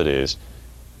activities,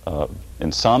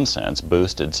 in some sense,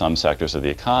 boosted some sectors of the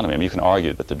economy. I mean, you can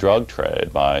argue that the drug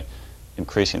trade, by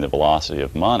increasing the velocity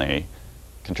of money,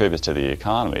 contributes to the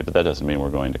economy, but that doesn't mean we're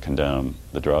going to condone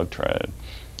the drug trade.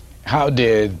 How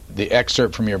did the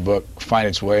excerpt from your book find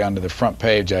its way onto the front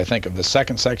page, I think, of the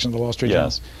second section of the Wall Street Journal?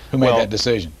 Yes. Who made that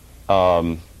decision?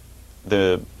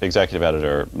 The executive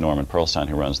editor, Norman Pearlstein,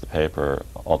 who runs the paper,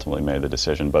 ultimately made the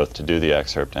decision both to do the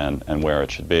excerpt and where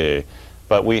it should be.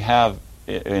 But we have,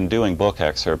 in doing book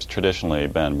excerpts, traditionally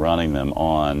been running them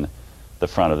on the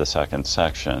front of the second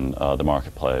section, the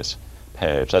marketplace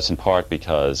page. That's in part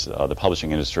because the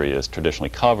publishing industry is traditionally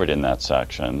covered in that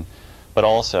section, but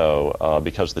also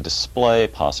because the display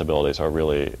possibilities are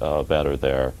really better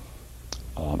there.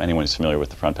 Anyone who's familiar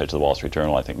with the front page of the Wall Street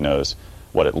Journal, I think, knows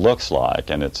what it looks like,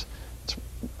 and it's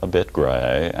a bit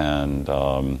gray, and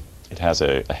it has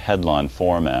a headline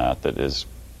format that is,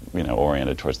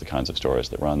 oriented towards the kinds of stories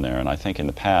that run there. And I think in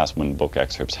the past, when book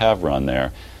excerpts have run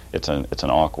there, it's an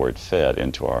awkward fit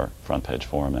into our front page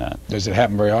format. Does it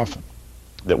happen very often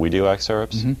that we do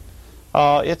excerpts?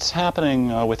 Mm-hmm. It's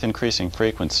happening with increasing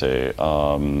frequency.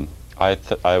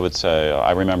 I would say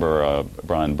I remember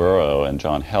Brian Burrow and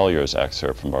John Hellier's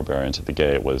excerpt from Barbarians at the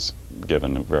Gate was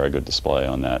given a very good display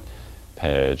on that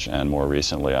page, and more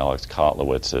recently Alex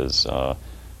Kotlowitz's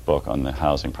book on the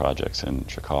housing projects in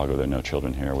Chicago, There Are No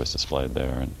Children Here, was displayed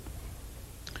there. And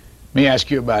let me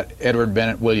ask you about Edward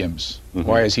Bennett Williams. Mm-hmm.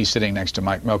 Why is he sitting next to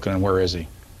Mike Milken, and where is he?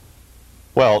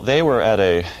 Well, they were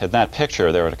in that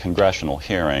picture, they were at a congressional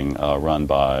hearing run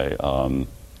by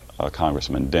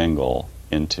Congressman Dingell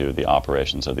into the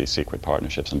operations of these secret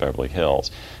partnerships in Beverly Hills.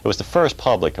 It was the first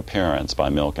public appearance by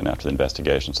Milken after the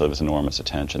investigation, so there was enormous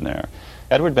attention there.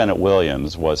 Edward Bennett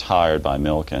Williams was hired by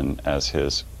Milken as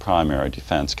his primary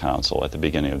defense counsel at the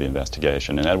beginning of the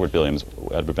investigation, and Edward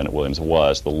Bennett Williams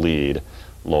was the lead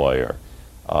lawyer.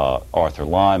 Arthur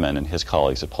Lyman and his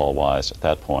colleagues at Paul Weiss at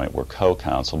that point were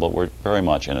co-counsel, but were very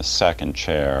much in a second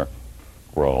chair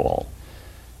role.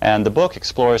 And the book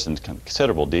explores in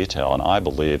considerable detail, and I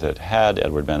believe that had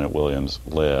Edward Bennett Williams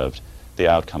lived, the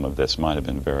outcome of this might have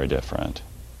been very different.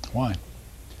 Why?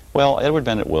 Well, Edward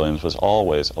Bennett Williams was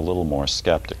always a little more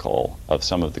skeptical of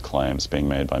some of the claims being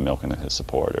made by Milken and his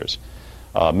supporters.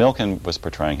 Milken was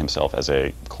portraying himself as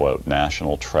a, quote,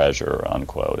 national treasure,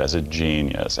 unquote, as a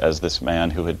genius, as this man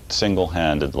who had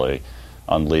single-handedly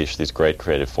unleashed these great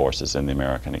creative forces in the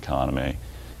American economy.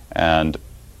 And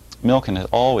Milken had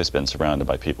always been surrounded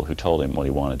by people who told him what he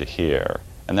wanted to hear,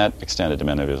 and that extended to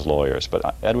many of his lawyers.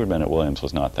 But Edward Bennett Williams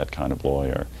was not that kind of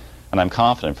lawyer. And I'm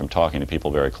confident from talking to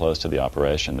people very close to the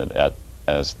operation that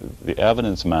as the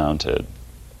evidence mounted,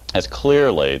 as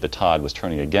clearly the tide was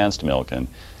turning against Milken,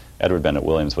 Edward Bennett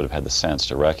Williams would have had the sense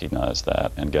to recognize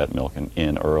that and get Milken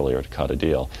in earlier to cut a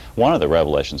deal. One of the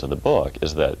revelations of the book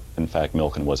is that, in fact,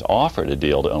 Milken was offered a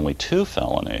deal to only 2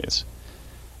 felonies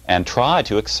and tried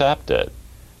to accept it.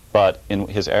 But in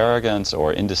his arrogance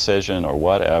or indecision or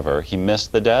whatever, he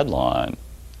missed the deadline.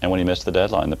 And when he missed the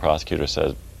deadline, the prosecutor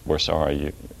said, "We're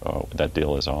sorry, that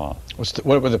deal is off."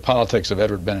 What were the politics of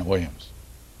Edward Bennett Williams?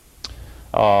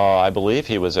 I believe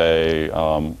he was a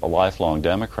lifelong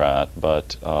Democrat,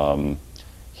 but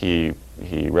he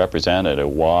represented a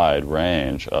wide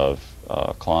range of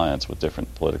clients with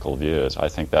different political views. I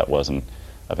think that wasn't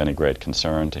of any great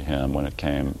concern to him when it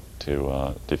came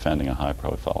to defending a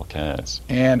high-profile case.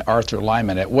 And Arthur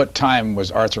Lyman. At what time was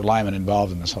Arthur Lyman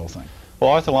involved in this whole thing? Well,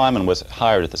 Arthur Lyman was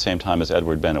hired at the same time as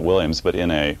Edward Bennett Williams, but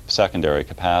in a secondary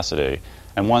capacity.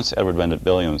 And once Edward Bennett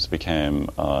Williams became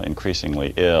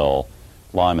increasingly ill,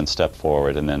 Lyman stepped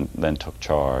forward and then took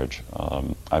charge.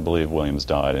 I believe Williams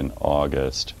died in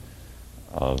August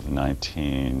of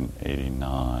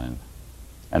 1989.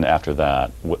 And after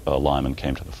that, Lyman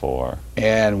came to the fore.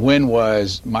 And when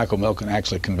was Michael Milken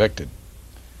actually convicted?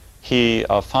 He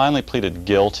finally pleaded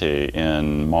guilty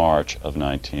in March of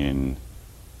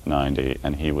 1990,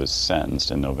 and he was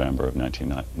sentenced in November of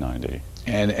 1990.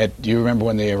 And do you remember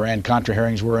when the Iran-Contra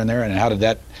hearings were in there, and how did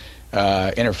that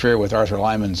interfere with Arthur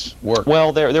Lyman's work?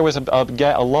 Well, there was a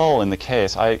lull in the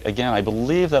case. I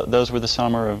believe that those were the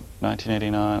summer of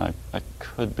 1989. I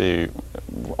could be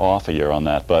off a year on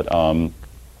that, but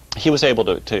he was able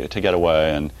to get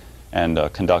away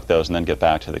and conduct those and then get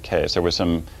back to the case. There were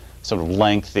some sort of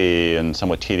lengthy and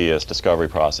somewhat tedious discovery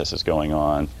processes going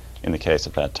on in the case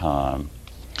at that time.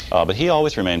 But he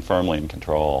always remained firmly in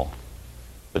control,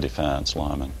 the defense,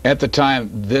 Lyman. At the time,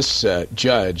 this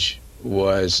judge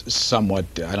was somewhat,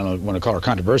 I don't want to call her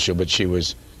controversial, but she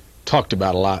was talked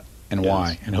about a lot. And yes.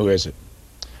 Why? And who is it?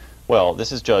 Well,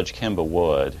 this is Judge Kimba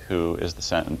Wood, who is the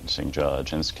sentencing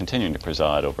judge and is continuing to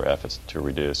preside over efforts to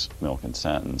reduce Milken's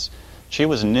sentence. She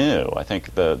was new. I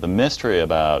think the mystery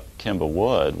about Kimba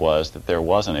Wood was that there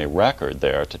wasn't a record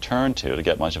there to turn to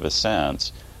get much of a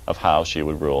sense of how she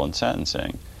would rule in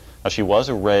sentencing. Now, she was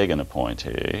a Reagan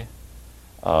appointee,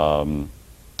 and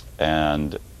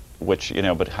which,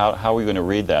 but how are we going to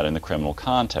read that in the criminal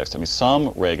context? I mean,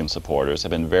 some Reagan supporters have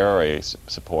been very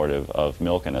supportive of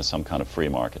Milken as some kind of free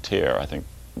marketeer, I think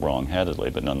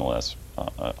wrong-headedly, but nonetheless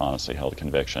honestly held a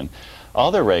conviction.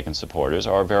 Other Reagan supporters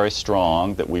are very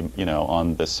strong that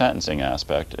on the sentencing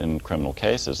aspect in criminal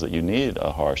cases, that you need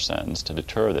a harsh sentence to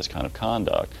deter this kind of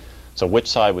conduct. So which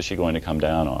side was she going to come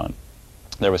down on?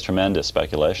 There was tremendous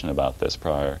speculation about this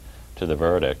prior to the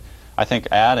verdict. I think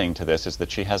adding to this is that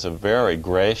she has a very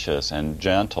gracious and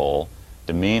gentle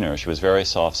demeanor. She was very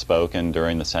soft-spoken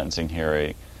during the sentencing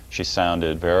hearing. She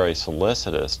sounded very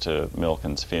solicitous to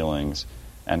Milken's feelings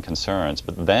and concerns.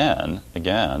 But then,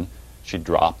 again, she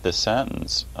dropped this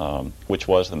sentence, which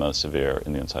was the most severe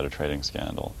in the insider trading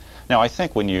scandal. Now, I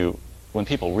think when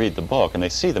people read the book and they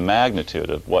see the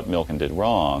magnitude of what Milken did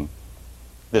wrong,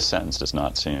 this sentence does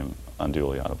not seem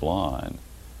unduly out of line.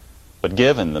 But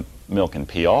given the Milken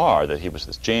PR, that he was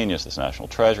this genius, this national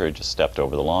treasure, he just stepped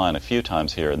over the line a few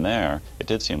times here and there, it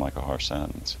did seem like a harsh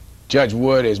sentence. Judge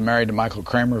Wood is married to Michael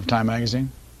Kramer of Time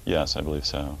magazine? Yes, I believe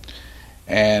so.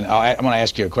 And I'm going to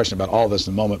ask you a question about all this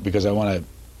in a moment, because I want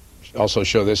to also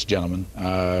show this gentleman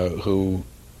who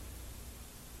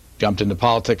jumped into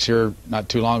politics here not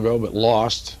too long ago, but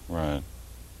lost. Right.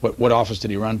 What office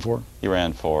did he run for? He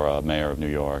ran for mayor of New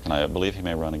York, and I believe he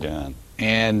may run again.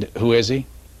 And who is he?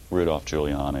 Rudolph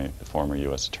Giuliani, the former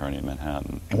U.S. Attorney in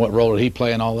Manhattan. And what role did he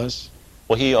play in all this?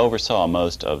 Well, he oversaw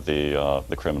most of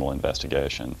the criminal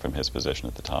investigation from his position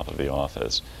at the top of the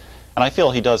office. And I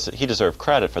feel he deserved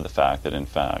credit for the fact that, in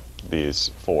fact, these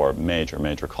four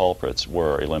major culprits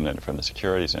were eliminated from the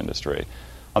securities industry.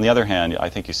 On the other hand, I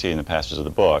think you see in the passages of the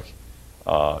book,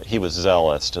 he was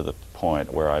zealous to the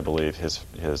point where I believe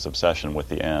his obsession with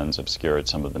the ends obscured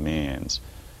some of the means.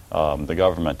 The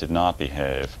government did not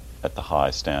behave at the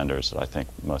high standards that I think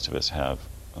most of us have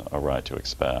a right to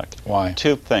expect. Why?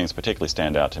 Two things particularly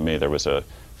stand out to me. There was a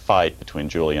fight between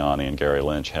Giuliani and Gary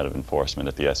Lynch, head of enforcement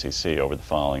at the SEC, over the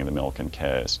filing of the Milken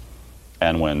case.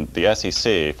 And when the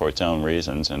SEC, for its own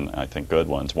reasons, and I think good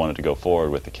ones, wanted to go forward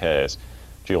with the case,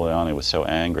 Giuliani was so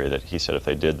angry that he said if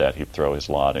they did that, he'd throw his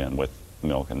lot in with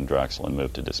Milken and Drexel and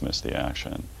move to dismiss the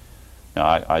action.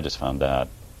 Now, I just found that,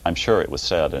 I'm sure it was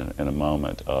said in a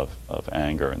moment of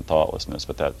anger and thoughtlessness,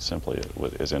 but that simply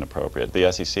is inappropriate.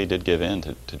 The SEC did give in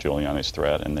to Giuliani's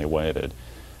threat, and they waited.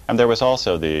 And there was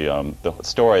also the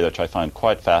story, which I find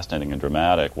quite fascinating and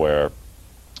dramatic, where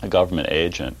a government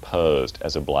agent posed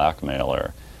as a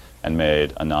blackmailer and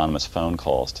made anonymous phone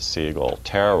calls to Siegel,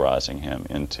 terrorizing him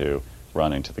into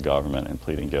running to the government and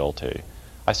pleading guilty.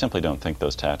 I simply don't think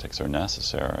those tactics are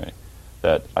necessary.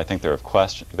 That I think they're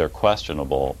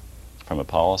questionable from a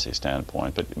policy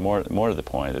standpoint, but more to the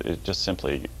point, it just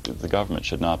simply, the government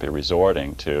should not be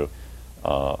resorting to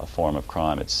a form of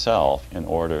crime itself in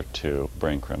order to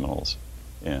bring criminals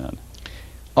in.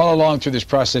 All along through this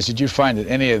process, did you find that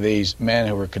any of these men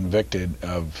who were convicted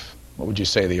of, what would you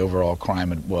say the overall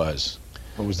crime it was?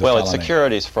 What was the felony? It's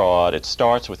securities fraud. It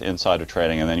starts with insider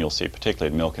trading, and then you'll see,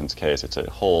 particularly in Milken's case, it's a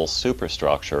whole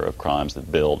superstructure of crimes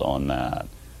that build on that.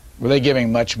 Were they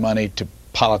giving much money to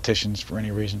politicians for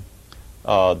any reason?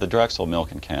 The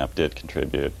Drexel-Milken camp did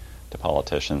contribute to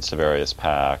politicians, to various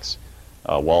PACs.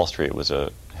 Wall Street was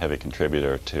a heavy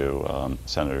contributor to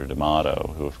Senator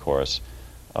D'Amato, who, of course,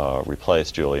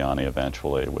 replaced Giuliani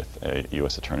eventually with a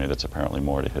U.S. attorney that's apparently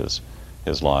more to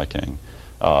his liking.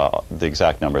 The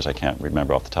exact numbers I can't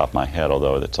remember off the top of my head,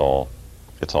 although it's all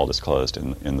disclosed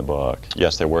in the book.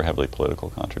 Yes, there were heavily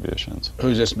political contributions.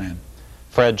 Who's this man?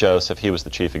 Fred Joseph. He was the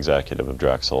chief executive of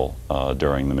Drexel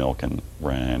during the Milken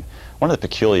reign. One of the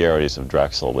peculiarities of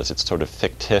Drexel was its sort of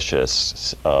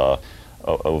fictitious,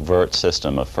 overt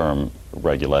system of firm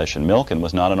regulation. Milken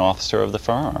was not an officer of the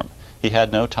firm. He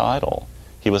had no title.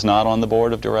 He was not on the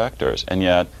board of directors, and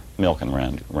yet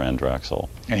Milken ran Drexel.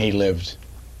 And he lived,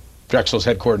 Drexel's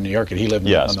headquartered in New York, and he lived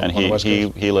on the West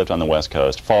Coast? He lived on the West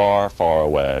Coast, far, far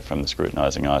away from the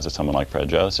scrutinizing eyes of someone like Fred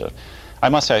Joseph. I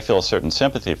must say I feel a certain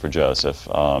sympathy for Joseph.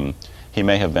 He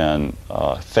may have been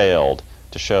failed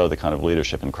to show the kind of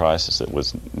leadership in crisis that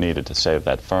was needed to save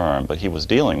that firm, but he was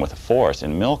dealing with a force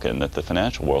in Milken that the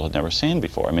financial world had never seen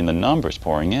before. I mean, the numbers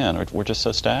pouring in were just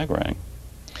so staggering.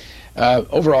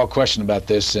 Overall question about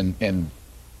this, and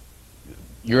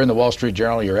you're in the Wall Street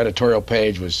Journal, your editorial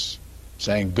page was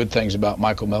saying good things about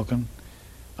Michael Milken.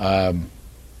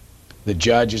 The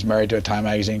judge is married to a Time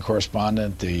magazine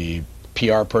correspondent. The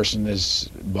PR person is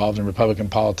involved in Republican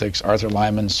politics. Arthur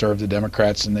Lyman served the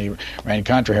Democrats in the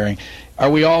Iran-Contra hearing. Are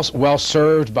we all well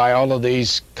served by all of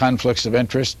these conflicts of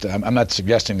interest? I'm not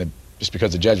suggesting that just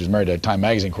because the judge was married to a Time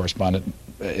magazine correspondent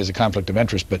is a conflict of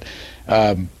interest, but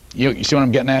you see what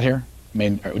I'm getting at here? I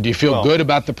mean, do you feel good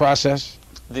about the process?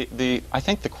 I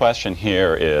think the question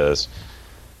here is,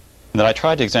 that I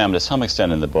tried to examine to some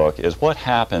extent in the book, is what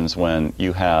happens when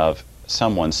you have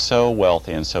someone so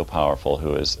wealthy and so powerful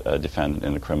who is a defendant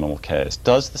in a criminal case.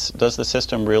 Does the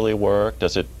system really work?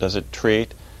 Does it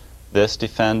treat this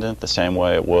defendant the same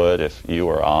way it would if you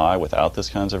or I, without these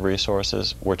kinds of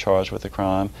resources, were charged with a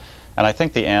crime? And I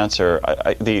think the answer,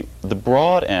 the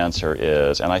broad answer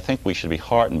is, and I think we should be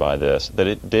heartened by this, that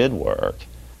it did work.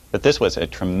 That this was a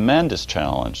tremendous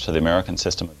challenge to the American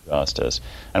system of justice.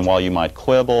 And while you might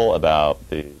quibble about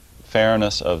the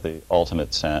fairness of the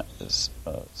ultimate sentence,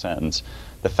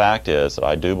 the fact is that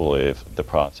I do believe the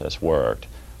process worked.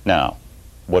 Now,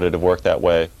 would it have worked that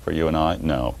way for you and I?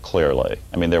 No, clearly.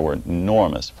 I mean, there were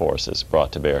enormous forces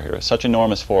brought to bear here. Such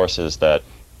enormous forces that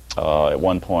at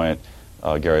one point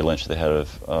Gary Lynch, the head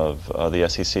of the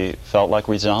SEC, felt like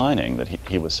resigning, that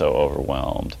he was so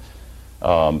overwhelmed.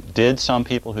 Did some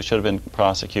people who should have been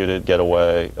prosecuted get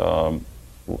away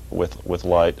with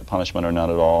light punishment or none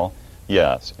at all?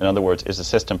 Yes. In other words, is the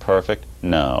system perfect?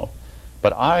 No.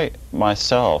 But I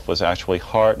myself was actually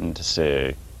heartened to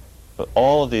see that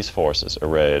all of these forces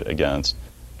arrayed against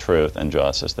truth and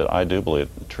justice, that I do believe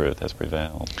the truth has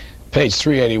prevailed. Page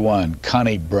 381,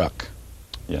 Connie Brook.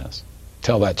 Yes.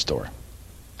 Tell that story.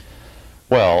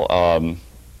 Well,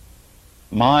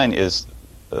 mine is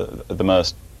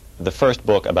the first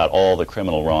book about all the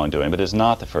criminal wrongdoing, but it's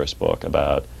not the first book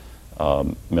about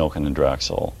Milken and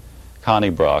Drexel. Connie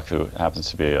Brook, who happens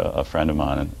to be a friend of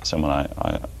mine and someone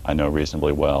I know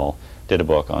reasonably well, did a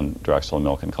book on Drexel and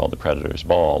Milken called The Predator's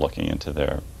Ball, looking into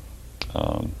their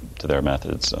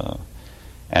methods,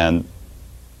 and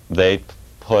they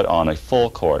put on a full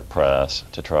court press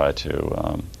to try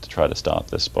to stop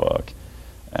this book,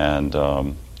 and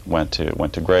went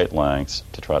to great lengths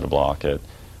to try to block it.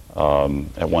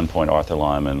 At one point, Arthur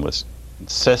Lyman was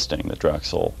insisting that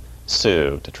Drexel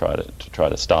sue to try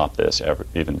to stop this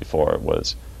even before it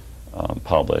was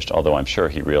published. Although I'm sure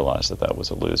he realized that was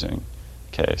a losing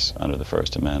case under the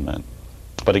First Amendment.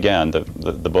 But again, the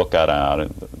book got out, and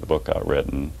the book got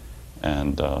written,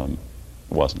 and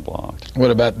wasn't blocked. What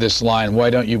about this line? Why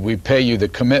don't we pay you the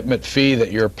commitment fee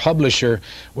that your publisher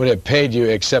would have paid you,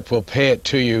 except we'll pay it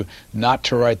to you not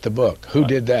to write the book? Who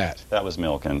did that? That was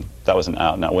Milken. That was an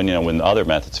out-and-out. When other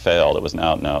methods failed, it was an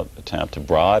out-and-out attempt to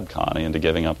bribe Connie into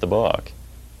giving up the book.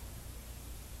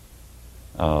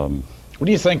 What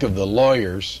do you think of the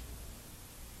lawyers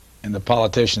and the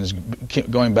politicians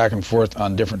going back and forth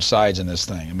on different sides in this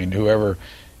thing? I mean, whoever,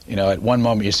 at one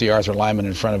moment you see Arthur Lyman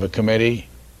in front of a committee,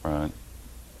 right,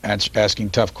 asking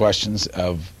tough questions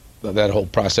of that whole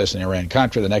process in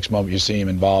Iran-Contra. The next moment you see him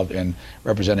involved in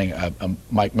representing a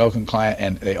Mike Milken client,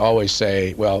 and they always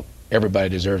say, well, everybody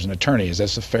deserves an attorney. Is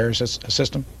this a fair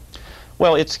system?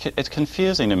 Well, it's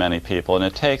confusing to many people, and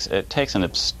it takes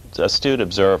an astute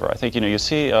observer. I think you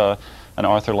see an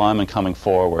Arthur Lyman coming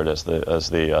forward as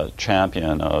the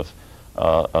champion of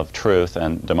truth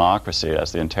and democracy,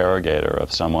 as the interrogator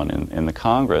of someone in the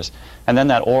Congress, and then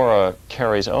that aura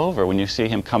carries over when you see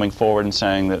him coming forward and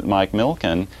saying that Mike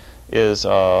Milken is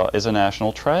a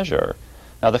national treasure.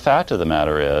 Now, the fact of the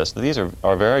matter is that these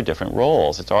are very different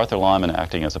roles. It's Arthur Lyman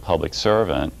acting as a public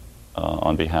servant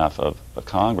on behalf of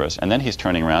Congress, and then he's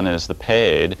turning around and is the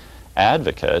paid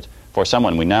advocate for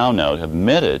someone we now know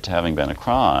admitted to having been a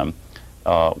crime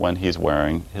when he's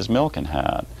wearing his Milken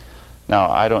hat. Now,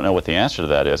 I don't know what the answer to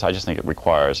that is. I just think it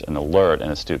requires an alert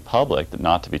and astute public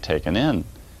not to be taken in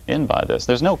by this.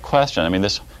 There's no question. I mean,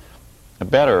 a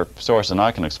better source than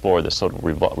I can explore this sort of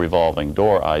revolving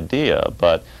door idea,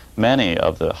 but many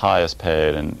of the highest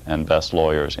paid and best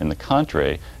lawyers in the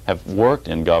country have worked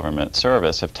in government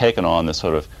service, have taken on this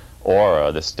sort of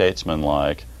aura, this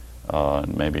statesman-like,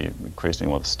 maybe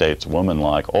increasingly with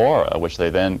stateswoman-like aura, which they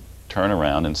then turn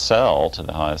around and sell to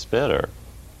the highest bidder.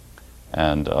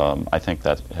 And I think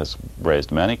that has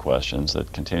raised many questions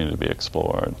that continue to be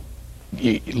explored.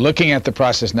 Looking at the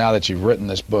process now that you've written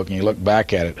this book and you look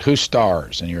back at it, who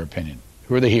stars, in your opinion?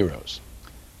 Who are the heroes?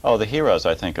 Oh, the heroes,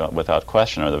 I think, without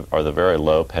question, are the very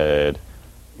low-paid,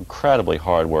 incredibly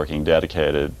hard-working,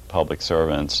 dedicated public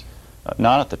servants,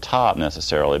 not at the top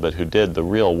necessarily, but who did the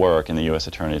real work in the U.S.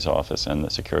 Attorney's Office and the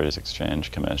Securities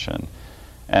Exchange Commission.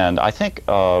 And I think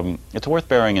it's worth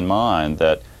bearing in mind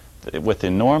that with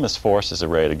enormous forces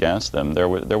arrayed against them, there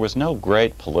was no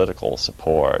great political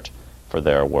support for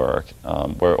their work,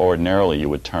 where ordinarily you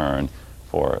would turn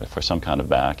for some kind of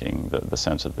backing, the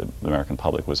sense that the American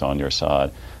public was on your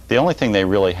side. The only thing they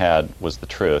really had was the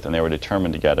truth, and they were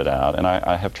determined to get it out. And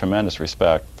I have tremendous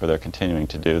respect for their continuing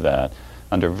to do that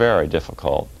under very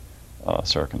difficult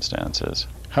circumstances.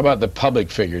 How about the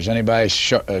public figures? Anybody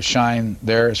shine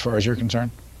there as far as you're concerned?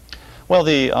 Well,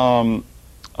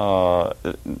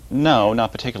 no,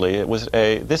 not particularly.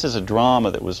 This is a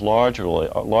drama that was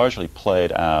largely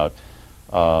played out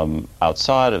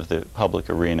outside of the public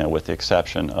arena, with the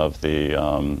exception of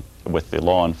with the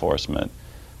law enforcement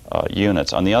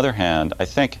units. On the other hand, I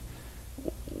think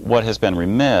what has been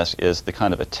remiss is the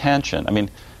kind of attention. I mean,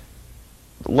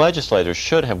 legislators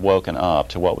should have woken up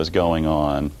to what was going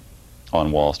on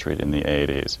Wall Street in the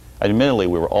 80s. Admittedly,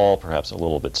 we were all perhaps a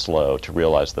little bit slow to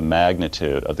realize the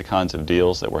magnitude of the kinds of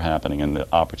deals that were happening and the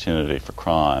opportunity for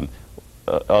crime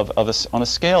on a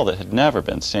scale that had never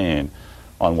been seen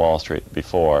on Wall Street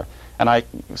before. And I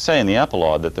say in the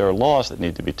epilogue that there are laws that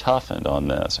need to be toughened on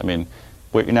this. I mean,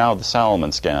 now the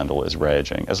Salomon scandal is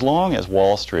raging. As long as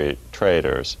Wall Street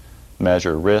traders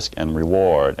measure risk and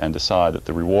reward and decide that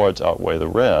the rewards outweigh the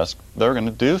risk, they're going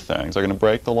to do things. They're going to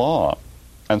break the law.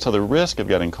 And so the risk of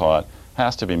getting caught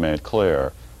has to be made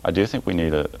clear. I do think we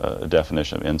need a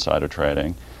definition of insider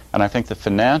trading, and I think the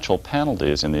financial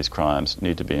penalties in these crimes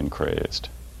need to be increased.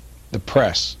 The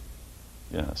press.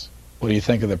 Yes. What do you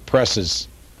think of the press's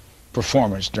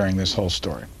performance during this whole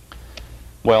story?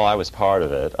 Well, I was part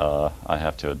of it, I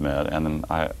have to admit, and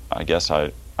I guess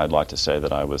I I'd like to say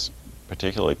that I was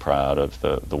particularly proud of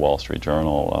the Wall Street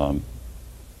Journal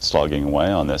slugging away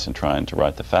on this and trying to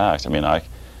write the facts. I mean,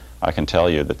 I can tell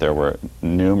you that there were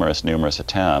numerous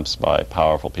attempts by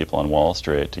powerful people on Wall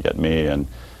Street to get me and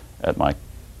my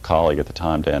colleague at the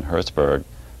time, Dan Hertzberg,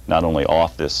 not only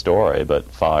off this story,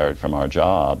 but fired from our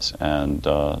jobs. And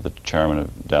the chairman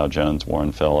of Dow Jones,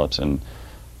 Warren Phillips, and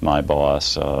my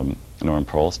boss, Norm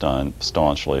Pearlstein,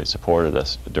 staunchly supported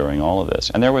us during all of this.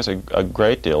 And there was a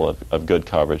great deal of good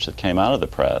coverage that came out of the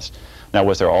press. Now,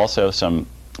 was there also some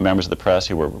members of the press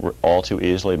who were all too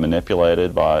easily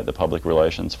manipulated by the public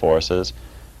relations forces?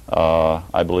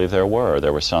 I believe there were.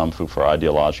 There were some who, for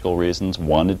ideological reasons,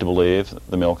 wanted to believe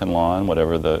the Milken line,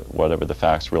 whatever the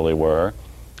facts really were.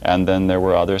 And then there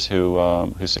were others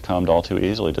who succumbed all too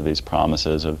easily to these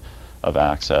promises of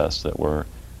access that were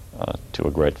to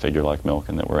a great figure like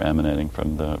Milken, that were emanating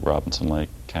from the Robinson Lake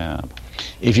camp.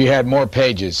 If you had more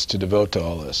pages to devote to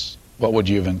all this, what would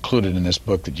you have included in this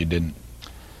book that you didn't?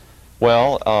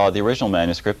 Well, the original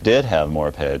manuscript did have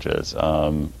more pages,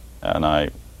 and I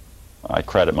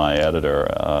credit my editor,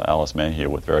 Alice Mayhew,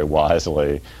 with very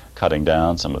wisely cutting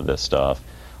down some of this stuff.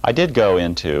 I did go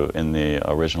into, in the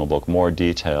original book, more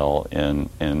detail in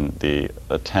the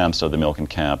attempts of the Milken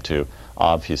camp to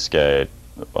obfuscate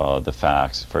the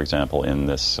facts. For example, in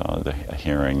this the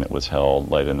hearing that was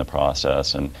held late in the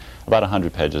process, and about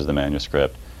 100 pages of the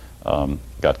manuscript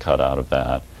got cut out of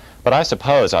that. But I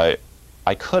suppose I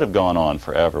could have gone on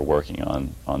forever working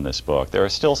on this book. There are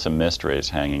still some mysteries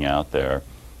hanging out there.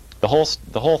 The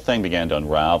whole thing began to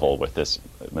unravel with this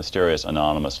mysterious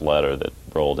anonymous letter that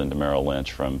rolled into Merrill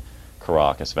Lynch from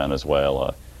Caracas,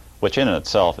 Venezuela, which in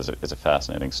itself is a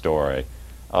fascinating story.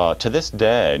 To this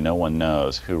day, no one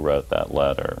knows who wrote that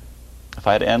letter. If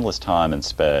I had endless time and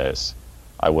space,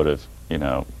 I would have,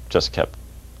 just kept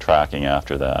tracking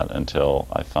after that until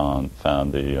I found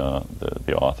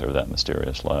the author of that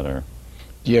mysterious letter.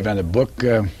 Do you have any book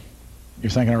you're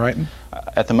thinking of writing?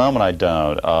 At the moment, I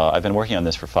don't. I've been working on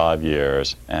this for 5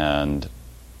 years, and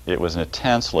it was an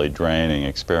intensely draining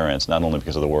experience, not only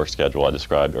because of the work schedule I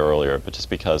described earlier, but just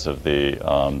because of the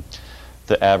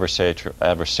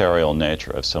adversarial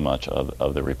nature of so much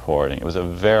of the reporting. It was a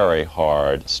very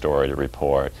hard story to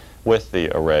report, with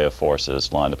the array of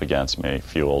forces lined up against me,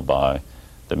 fueled by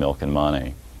the Milken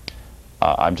money.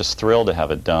 I'm just thrilled to have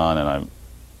it done, and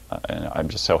I'm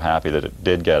just so happy that it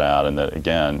did get out, and that,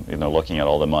 again, looking at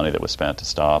all the money that was spent to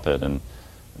stop it, and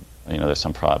there's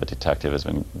some private detective has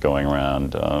been going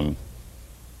around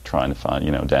trying to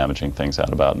find damaging things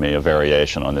out about me, a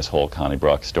variation on this whole Connie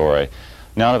Bruck story.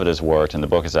 None of it has worked, and the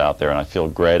book is out there, and I feel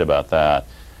great about that.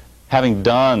 Having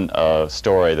done a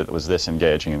story that was this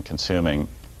engaging and consuming,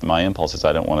 my impulse is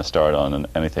I don't want to start on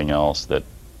anything else that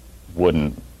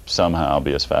wouldn't somehow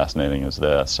be as fascinating as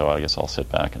this, so I guess I'll sit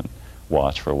back and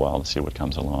watch for a while to see what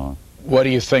comes along. What do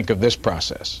you think of this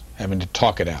process, having to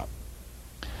talk it out?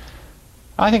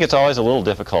 I think it's always a little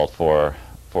difficult for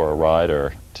a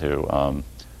writer to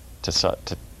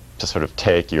sort of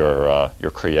take your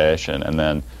creation and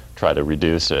then try to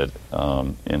reduce it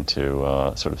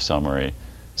into sort of summary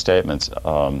statements.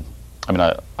 I mean,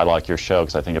 I like your show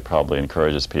because I think it probably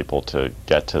encourages people to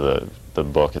get to the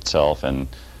book itself and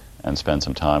spend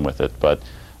some time with it. But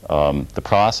the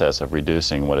process of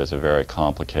reducing what is a very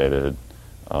complicated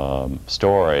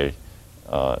story,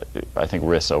 I think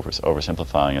risks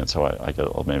oversimplifying it, so I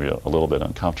get maybe a little bit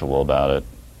uncomfortable about it.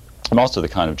 I'm also the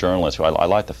kind of journalist who I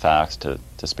like the facts to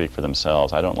speak for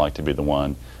themselves. I don't like to be the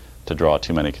one to draw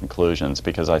too many conclusions,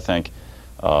 because I think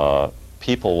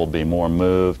people will be more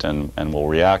moved and will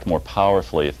react more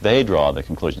powerfully if they draw the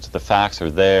conclusions. If the facts are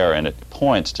there and it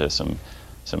points to some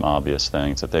obvious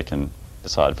things that they can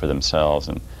decide for themselves.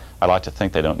 And I like to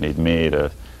think they don't need me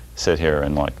to sit here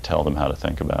and tell them how to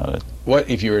think about it. What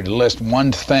if you were to list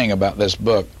one thing about this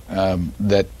book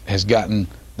that has gotten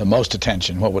the most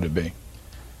attention, what would it be?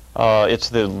 It's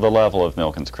the level of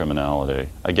Milken's criminality.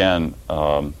 Again,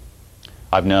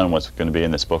 I've known what's going to be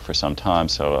in this book for some time,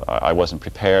 so I wasn't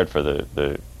prepared for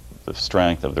the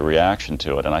strength of the reaction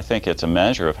to it. And I think it's a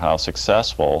measure of how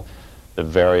successful the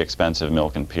very expensive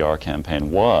Milken PR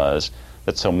campaign was,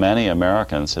 that so many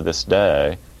Americans to this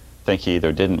day think he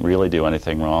either didn't really do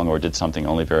anything wrong or did something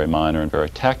only very minor and very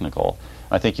technical.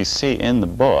 I think you see in the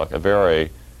book a very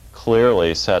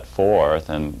clearly set forth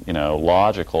and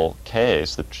logical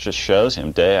case that just shows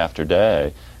him day after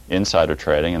day insider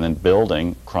trading and then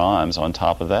building crimes on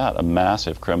top of that, a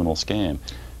massive criminal scheme.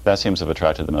 That seems to have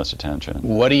attracted the most attention.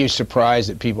 What are you surprised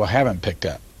that people haven't picked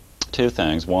up? Two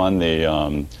things. One,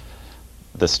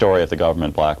 the story of the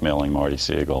government blackmailing Marty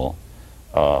Siegel,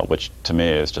 which to me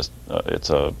is just it's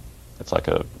it's like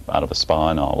out of a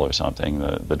spy novel or something,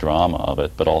 the drama of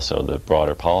it, but also the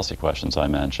broader policy questions I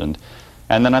mentioned.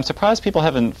 And then I'm surprised people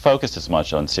haven't focused as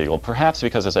much on Siegel, perhaps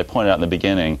because, as I pointed out in the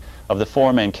beginning, of the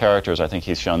four main characters, I think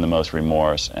he's shown the most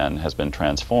remorse and has been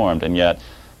transformed. And yet,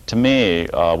 to me,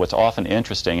 what's often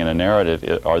interesting in a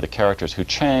narrative are the characters who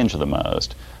change the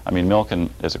most. I mean,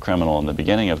 Milken is a criminal in the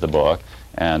beginning of the book,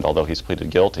 and although he's pleaded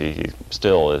guilty, he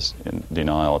still is in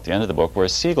denial at the end of the book,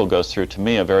 whereas Siegel goes through, to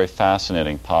me, a very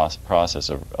fascinating process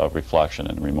of reflection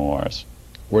and remorse.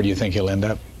 Where do you think he'll end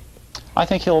up? I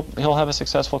think he'll have a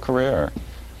successful career.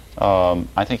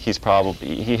 I think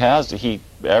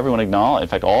everyone acknowledged, in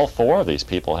fact, all four of these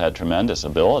people had tremendous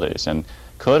abilities and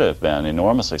could have been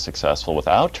enormously successful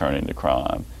without turning to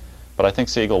crime. But I think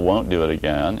Siegel won't do it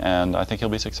again, and I think he'll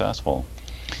be successful.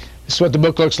 This is what the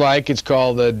book looks like. It's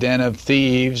called The Den of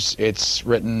Thieves. It's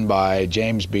written by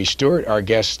James B. Stewart, our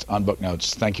guest on Book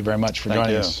Notes. Thank you very much for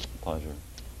joining us. Pleasure.